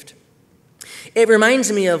gift. It reminds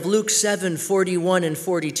me of Luke 7:41 and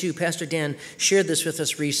 42. Pastor Dan shared this with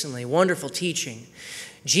us recently. Wonderful teaching.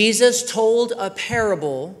 Jesus told a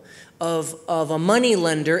parable of a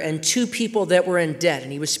moneylender and two people that were in debt,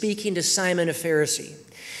 and he was speaking to Simon, a Pharisee.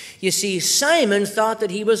 You see, Simon thought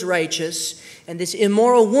that he was righteous, and this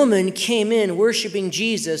immoral woman came in worshiping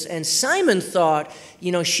Jesus, and Simon thought,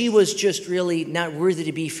 she was just really not worthy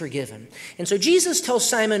to be forgiven. And so Jesus tells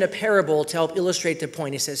Simon a parable to help illustrate the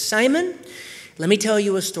point. He says, Simon, let me tell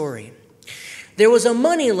you a story. There was a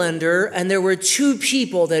moneylender, and there were two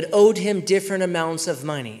people that owed him different amounts of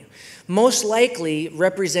money, most likely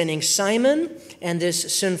representing Simon and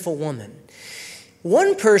this sinful woman.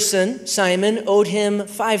 One person, Simon, owed him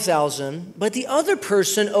 5,000, but the other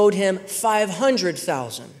person owed him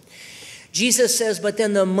 500,000. Jesus says, but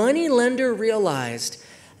then the moneylender realized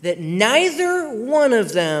that neither one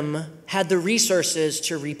of them had the resources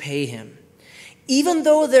to repay him. Even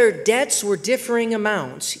though their debts were differing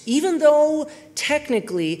amounts, even though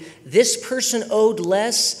technically this person owed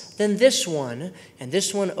less than this one, and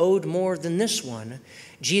this one owed more than this one,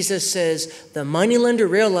 Jesus says the moneylender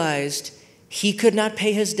realized he could not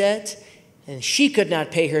pay his debt, and she could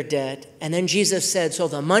not pay her debt. And then Jesus said, so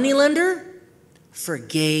the moneylender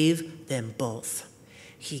forgave them both.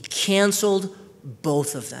 He canceled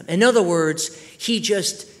both of them. In other words, he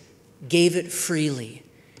just gave it freely.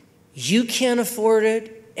 You can't afford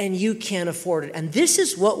it, and you can't afford it. And this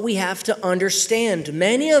is what we have to understand.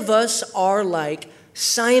 Many of us are like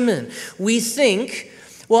Simon. We think,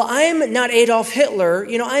 well, I'm not Adolf Hitler.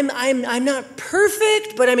 I'm not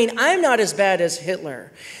perfect, but I'm not as bad as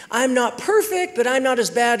Hitler. I'm not perfect, but I'm not as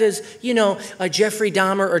bad as, a Jeffrey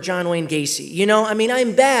Dahmer or John Wayne Gacy.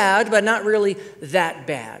 I'm bad, but not really that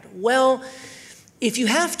bad. Well, if you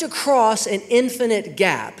have to cross an infinite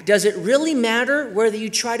gap, does it really matter whether you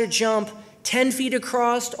try to jump 10 feet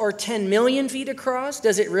across or 10 million feet across?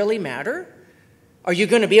 Does it really matter? Are you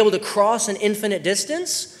going to be able to cross an infinite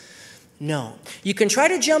distance? No. You can try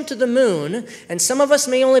to jump to the moon, and some of us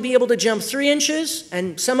may only be able to jump 3 inches,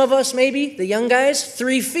 and some of us, maybe, the young guys,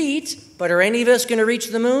 3 feet. But are any of us going to reach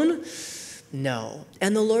the moon? No.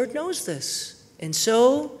 And the Lord knows this. And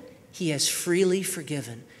so he has freely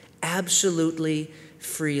forgiven. Absolutely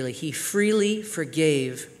freely. He freely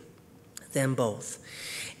forgave them both.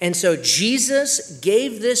 And so Jesus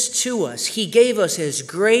gave this to us. He gave us his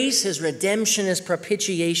grace, his redemption, his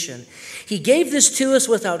propitiation. He gave this to us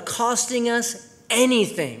without costing us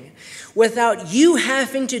anything, without you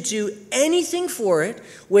having to do anything for it,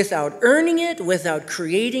 without earning it, without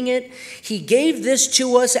creating it. He gave this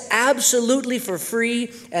to us absolutely for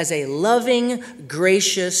free as a loving,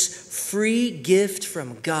 gracious, free gift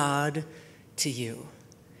from God to you.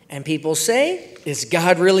 And people say, is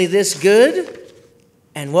God really this good?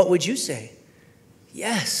 And what would you say?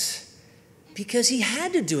 Yes, because he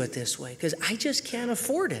had to do it this way, because I just can't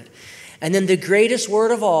afford it. And then the greatest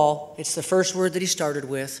word of all, it's the first word that he started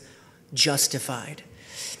with, justified.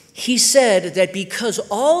 He said that because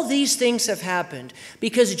all these things have happened,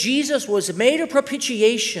 because Jesus was made a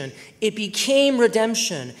propitiation, it became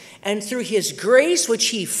redemption. And through his grace, which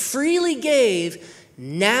he freely gave,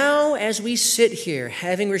 now as we sit here,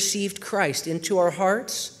 having received Christ into our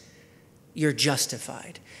hearts, you're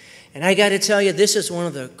justified. And I got to tell you, this is one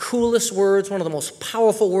of the coolest words, one of the most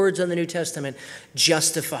powerful words in the New Testament,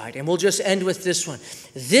 justified. And we'll just end with this one.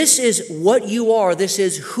 This is what you are. This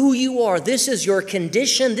is who you are. This is your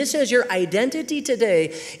condition. This is your identity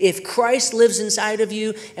today if Christ lives inside of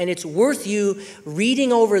you. And it's worth you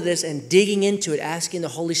reading over this and digging into it, asking the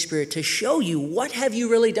Holy Spirit to show you, what have you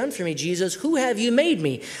really done for me, Jesus? Who have you made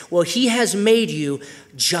me? Well, he has made you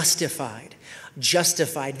justified.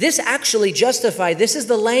 Justified. This actually justified, this is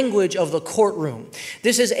the language of the courtroom.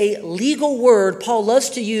 This is a legal word. Paul loves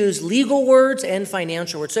to use legal words and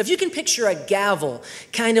financial words. So if you can picture a gavel,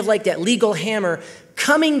 kind of like that legal hammer,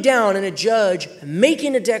 coming down and a judge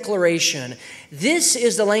making a declaration, this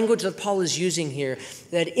is the language that Paul is using here,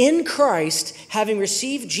 that in Christ, having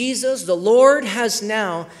received Jesus, the Lord has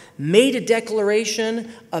now made a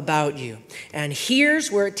declaration about you. And here's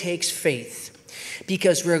where it takes faith.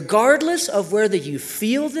 Because regardless of whether you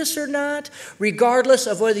feel this or not, regardless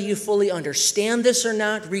of whether you fully understand this or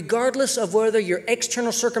not, regardless of whether your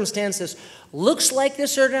external circumstances looks like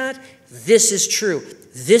this or not, this is true.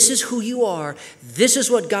 This is who you are. This is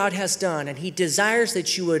what God has done. And he desires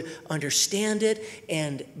that you would understand it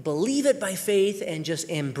and believe it by faith and just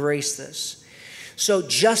embrace this. So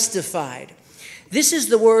justified. This is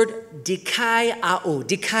the word dikaiao,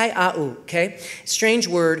 okay? Strange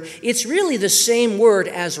word. It's really the same word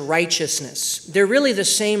as righteousness. They're really the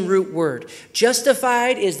same root word.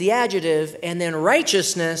 Justified is the adjective, and then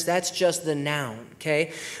righteousness, that's just the noun,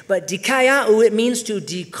 okay? But dikaiao, it means to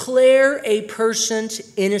declare a person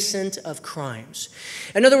innocent of crimes.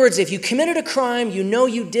 In other words, if you committed a crime, you know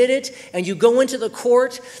you did it, and you go into the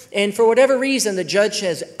court, and for whatever reason, the judge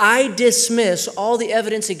says, I dismiss all the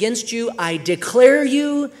evidence against you, I declare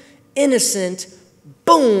you innocent,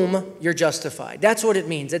 boom, you're justified. That's what it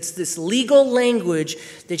means. It's this legal language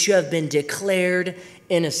that you have been declared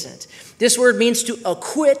innocent. This word means to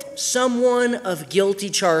acquit someone of guilty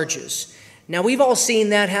charges. Now, we've all seen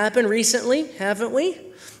that happen recently, haven't we?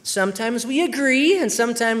 Sometimes we agree, and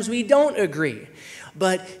sometimes we don't agree.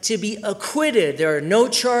 But to be acquitted, there are no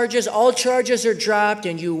charges, all charges are dropped,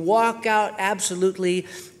 and you walk out absolutely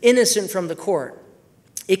innocent from the court.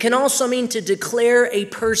 It can also mean to declare a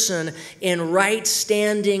person in right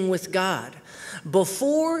standing with God.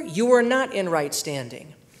 Before, you were not in right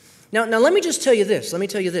standing. Now let me just tell you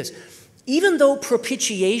this. Even though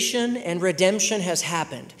propitiation and redemption has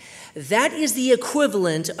happened, that is the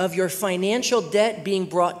equivalent of your financial debt being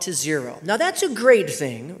brought to zero. Now, that's a great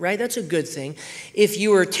thing, right? That's a good thing. If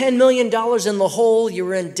you were $10 million in the hole, you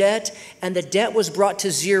were in debt, and the debt was brought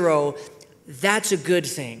to zero, that's a good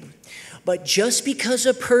thing. But just because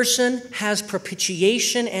a person has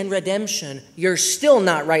propitiation and redemption, you're still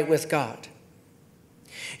not right with God.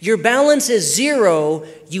 Your balance is zero,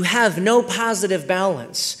 you have no positive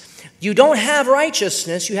balance. You don't have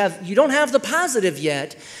righteousness, you don't have the positive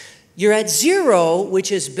yet. You're at zero,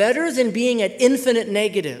 which is better than being at infinite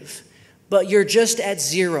negative, but you're just at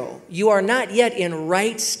zero. You are not yet in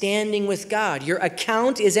right standing with God. Your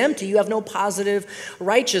account is empty. You have no positive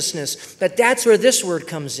righteousness. But that's where this word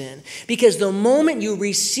comes in. Because the moment you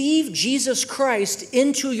receive Jesus Christ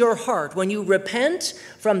into your heart, when you repent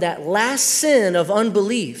from that last sin of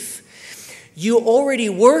unbelief, you already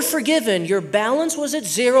were forgiven. Your balance was at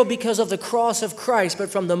zero because of the cross of Christ. But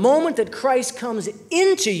from the moment that Christ comes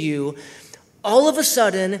into you, all of a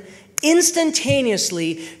sudden,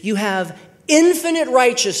 instantaneously, you have infinite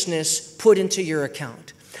righteousness put into your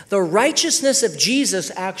account. The righteousness of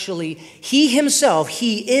Jesus, actually, he himself,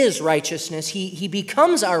 he is righteousness. He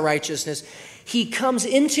becomes our righteousness. He comes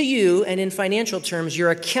into you, and in financial terms,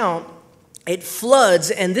 your account, it floods,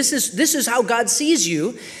 and this is how God sees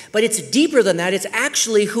you, but it's deeper than that. It's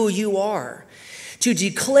actually who you are. To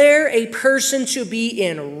declare a person to be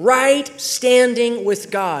in right standing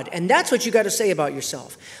with God. And that's what you got to say about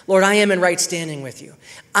yourself. Lord, I am in right standing with you.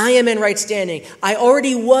 I am in right standing. I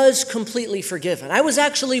already was completely forgiven. I was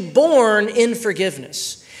actually born in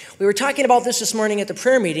forgiveness. We were talking about this morning at the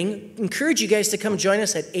prayer meeting. Encourage you guys to come join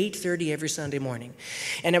us at 8:30 every Sunday morning.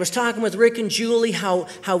 And I was talking with Rick and Julie how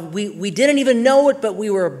we didn't even know it, but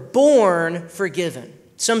we were born forgiven.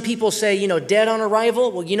 Some people say, dead on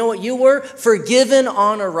arrival. Well, you know what you were? Forgiven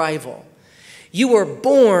on arrival. You were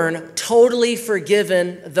born totally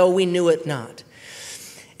forgiven, though we knew it not.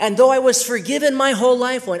 And though I was forgiven my whole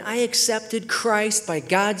life, when I accepted Christ by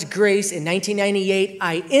God's grace in 1998,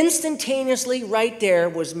 I instantaneously right there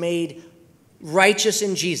was made righteous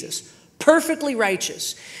in Jesus. Perfectly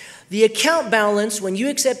righteous. The account balance when you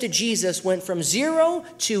accepted Jesus went from zero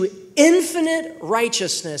to infinite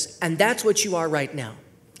righteousness, and that's what you are right now.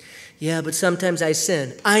 Yeah, but sometimes I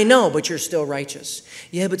sin. I know, but you're still righteous.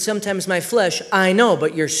 Yeah, but sometimes my flesh, I know,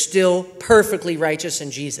 but you're still perfectly righteous in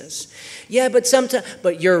Jesus. Yeah,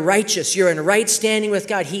 but you're righteous. You're in right standing with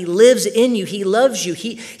God. He lives in you. He loves you.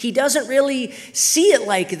 He doesn't really see it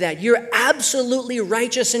like that. You're absolutely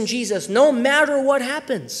righteous in Jesus, no matter what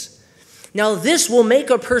happens. Now, this will make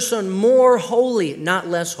a person more holy, not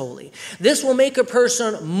less holy. This will make a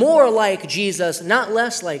person more like Jesus, not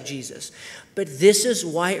less like Jesus. But this is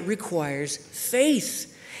why it requires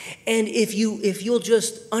faith. And if you'll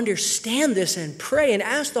just understand this and pray and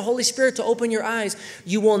ask the Holy Spirit to open your eyes,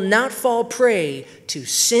 you will not fall prey to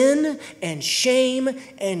sin and shame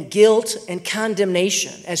and guilt and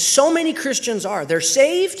condemnation, as so many Christians are. They're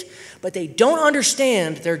saved, but they don't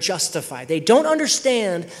understand they're justified. They don't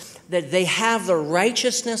understand that they have the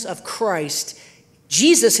righteousness of Christ,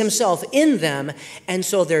 Jesus himself, in them, and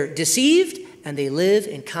so they're deceived and they live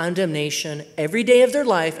in condemnation every day of their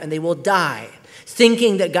life, and they will die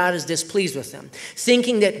thinking that God is displeased with them,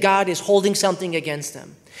 thinking that God is holding something against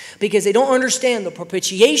them, because they don't understand the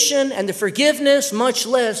propitiation and the forgiveness, much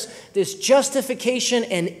less this justification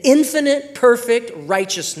and infinite perfect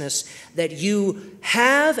righteousness that you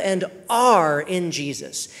have and are in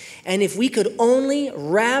Jesus. And if we could only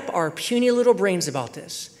wrap our puny little brains about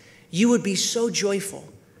this, you would be so joyful.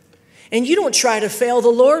 And you don't try to fail the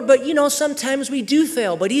Lord, but sometimes we do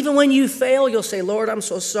fail. But even when you fail, you'll say, Lord, I'm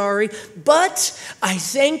so sorry. But I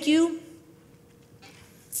thank you.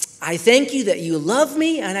 I thank you that you love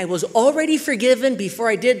me, and I was already forgiven before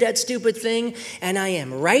I did that stupid thing, and I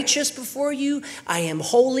am righteous before you. I am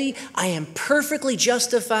holy. I am perfectly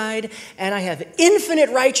justified, and I have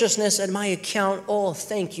infinite righteousness in my account. Oh,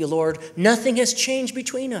 thank you, Lord. Nothing has changed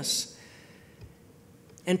between us.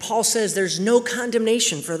 And Paul says there's no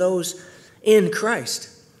condemnation for those in Christ.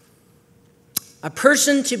 A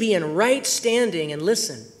person to be in right standing, and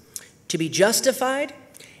listen, to be justified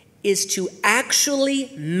is to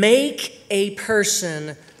actually make a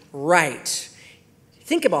person right.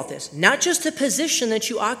 Think about this. Not just a position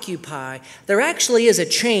that you occupy, there actually is a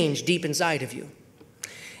change deep inside of you.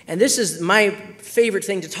 And this is my favorite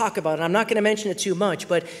thing to talk about, and I'm not going to mention it too much,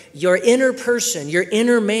 but your inner person, your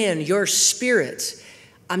inner man, your spirit.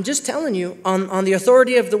 I'm just telling you, on the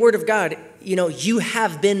authority of the Word of God, you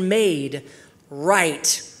have been made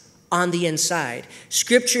right on the inside.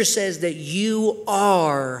 Scripture says that you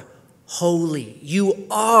are holy. You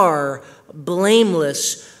are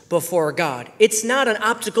blameless before God. It's not an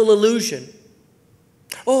optical illusion.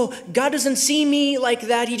 Oh, God doesn't see me like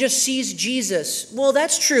that. He just sees Jesus. Well,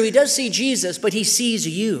 that's true. He does see Jesus, but he sees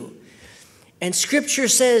you. And Scripture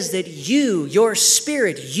says that your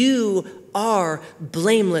spirit, you are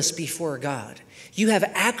blameless before God. You have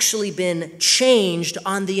actually been changed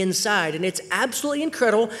on the inside, and it's absolutely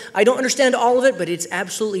incredible. I don't understand all of it, but it's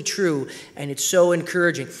absolutely true, and it's so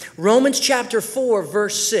encouraging. Romans chapter 4,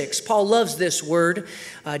 verse 6. Paul loves this word,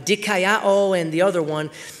 dikaiao, and the other one.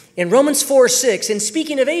 In Romans 4, 6, in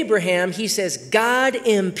speaking of Abraham, he says, God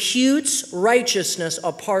imputes righteousness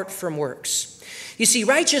apart from works. You see,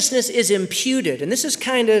 righteousness is imputed, and this is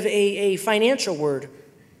kind of a financial word.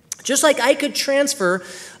 Just like I could transfer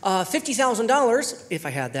 $50,000, if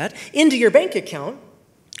I had that, into your bank account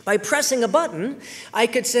by pressing a button, I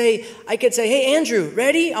could say, hey, Andrew,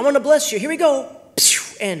 ready? I want to bless you. Here we go.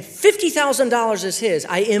 And $50,000 is his.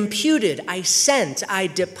 I imputed, I sent, I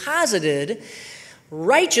deposited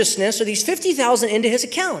righteousness, or these $50,000 into his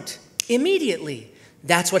account immediately.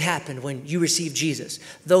 That's what happened when you received Jesus.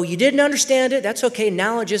 Though you didn't understand it, that's okay.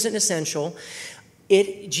 Knowledge isn't essential.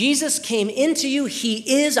 Jesus came into you.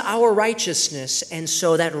 He is our righteousness, and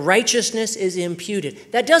so that righteousness is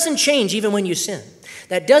imputed. That doesn't change even when you sin.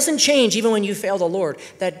 That doesn't change even when you fail the Lord.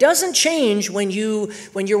 That doesn't change when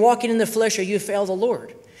you're walking in the flesh or you fail the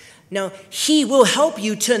Lord. Now, he will help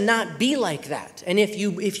you to not be like that. And if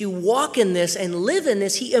you walk in this and live in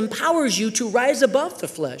this, he empowers you to rise above the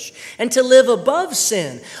flesh and to live above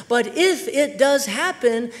sin. But if it does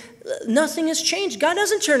happen, nothing has changed. God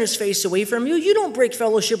doesn't turn his face away from you. You don't break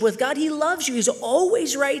fellowship with God. He loves you. He's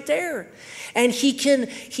always right there. And he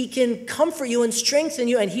can comfort you and strengthen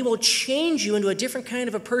you, and he will change you into a different kind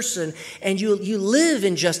of a person. And you live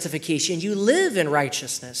in justification. You live in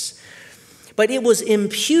righteousness. But it was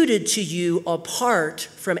imputed to you apart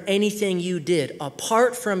from anything you did,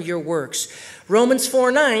 apart from your works. Romans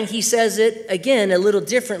 4:9, he says it again a little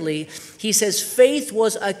differently. He says, faith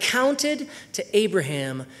was accounted to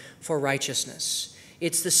Abraham for righteousness.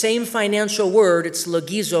 It's the same financial word, it's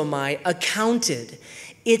logizomai, accounted.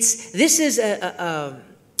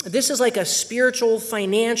 This is like a spiritual,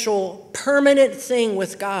 financial, permanent thing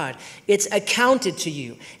with God. It's accounted to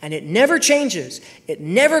you, and it never changes. It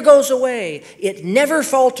never goes away. It never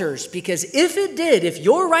falters, because if it did, if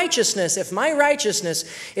your righteousness, if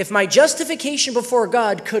my justification before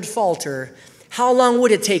God could falter, how long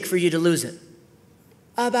would it take for you to lose it?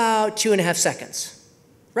 About 2.5 seconds,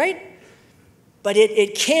 right? But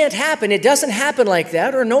it can't happen. It doesn't happen like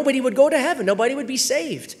that, or nobody would go to heaven. Nobody would be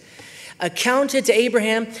saved. Accounted to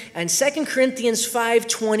Abraham. And 2 Corinthians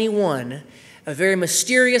 5:21, a very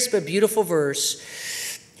mysterious but beautiful verse,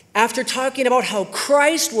 after talking about how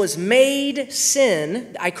Christ was made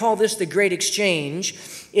sin, I call this the great exchange,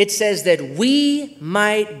 it says that we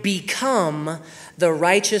might become the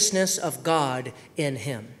righteousness of God in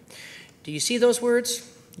him. Do you see those words?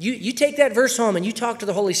 You take that verse home and you talk to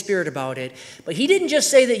the Holy Spirit about it, but he didn't just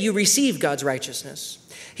say that you receive God's righteousness.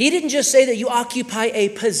 He didn't just say that you occupy a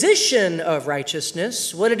position of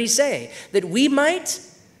righteousness. What did he say? That we might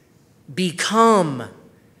become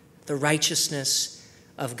the righteousness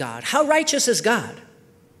of God. How righteous is God?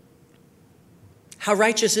 How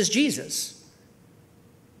righteous is Jesus?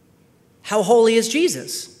 How holy is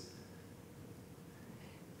Jesus?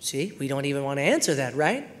 See, we don't even want to answer that,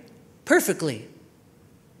 right? Perfectly.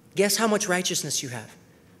 Guess how much righteousness you have?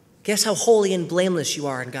 Guess how holy and blameless you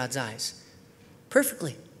are in God's eyes?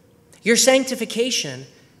 Perfectly. Your sanctification,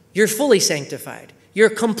 you're fully sanctified. You're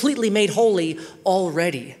completely made holy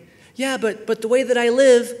already. Yeah, but the way that I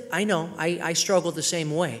live, I know, I struggle the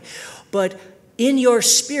same way. But in your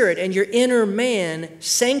spirit and your inner man,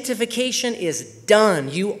 sanctification is done.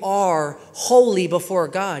 You are holy before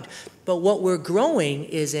God. But what we're growing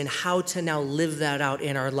is in how to now live that out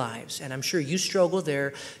in our lives. And I'm sure you struggle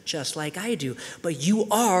there just like I do. But you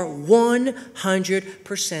are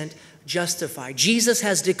 100% justified. Jesus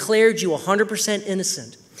has declared you 100%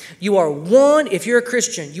 innocent. You are if you're a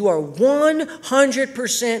Christian, you are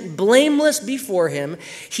 100% blameless before him.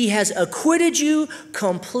 He has acquitted you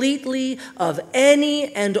completely of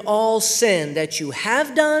any and all sin that you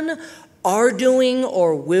have done, are doing,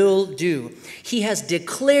 or will do. He has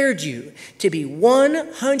declared you to be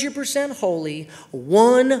 100% holy,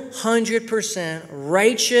 100%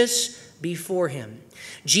 righteous before him.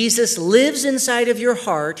 Jesus lives inside of your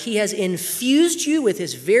heart. He has infused you with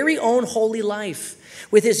his very own holy life,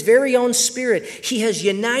 with his very own spirit. He has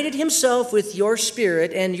united himself with your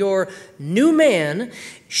spirit, and your new man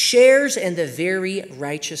shares in the very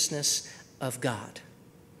righteousness of God.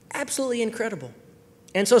 Absolutely incredible.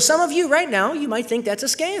 And so some of you right now, you might think that's a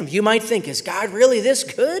scam. You might think, is God really this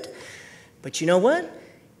good? But you know what?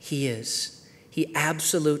 He is. He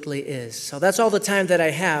absolutely is. So that's all the time that I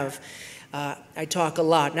have. I talk a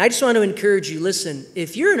lot. And I just want to encourage you, listen,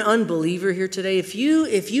 if you're an unbeliever here today, if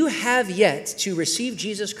you have yet to receive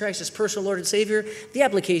Jesus Christ as personal Lord and Savior, the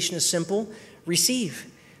application is simple.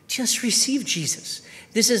 Receive. Just receive Jesus.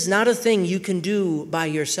 This is not a thing you can do by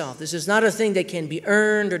yourself. This is not a thing that can be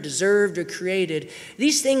earned or deserved or created.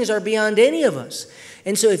 These things are beyond any of us.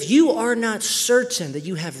 And so if you are not certain that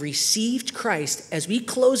you have received Christ, as we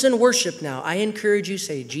close in worship now, I encourage you,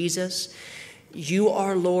 say, Jesus, you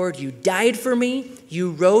are Lord. You died for me.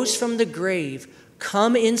 You rose from the grave.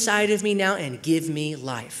 Come inside of me now and give me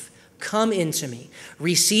life. Come into me.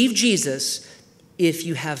 Receive Jesus if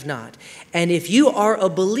you have not. And if you are a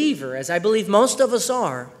believer, as I believe most of us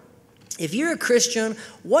are, if you're a Christian,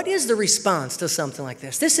 what is the response to something like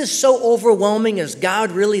this? This is so overwhelming. Is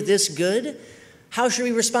God really this good? How should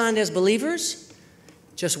we respond as believers?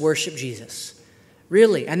 Just worship Jesus.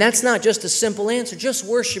 Really. And that's not just a simple answer. Just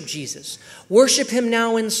worship Jesus. Worship him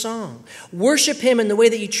now in song. Worship him in the way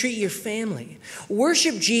that you treat your family.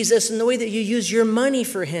 Worship Jesus in the way that you use your money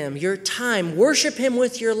for him, your time. Worship him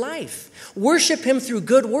with your life. Worship him through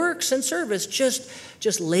good works and service.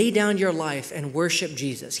 Just lay down your life and worship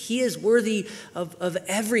Jesus. He is worthy of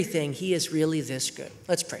everything. He is really this good.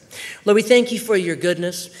 Let's pray. Lord, we thank you for your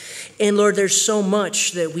goodness. And Lord, there's so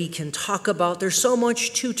much that we can talk about. There's so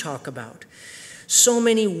much to talk about. So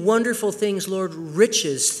many wonderful things, Lord,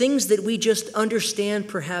 riches, things that we just understand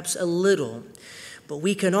perhaps a little. But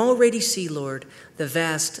we can already see, Lord, the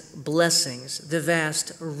vast blessings, the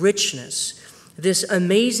vast richness, this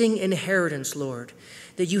amazing inheritance, Lord,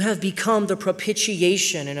 that you have become the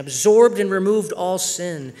propitiation and absorbed and removed all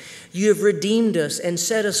sin. You have redeemed us and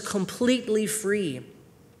set us completely free.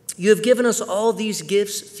 You have given us all these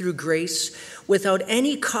gifts through grace without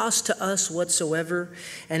any cost to us whatsoever.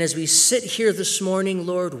 And as we sit here this morning,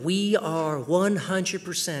 Lord, we are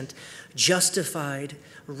 100% justified,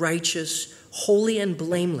 righteous, holy, and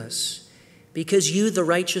blameless because you, the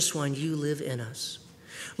righteous one, you live in us.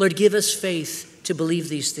 Lord, give us faith to believe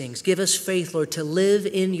these things. Give us faith, Lord, to live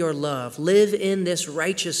in your love, live in this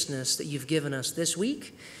righteousness that you've given us this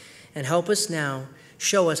week, and help us now.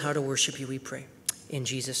 Show us how to worship you, we pray. In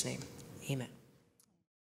Jesus' name, amen.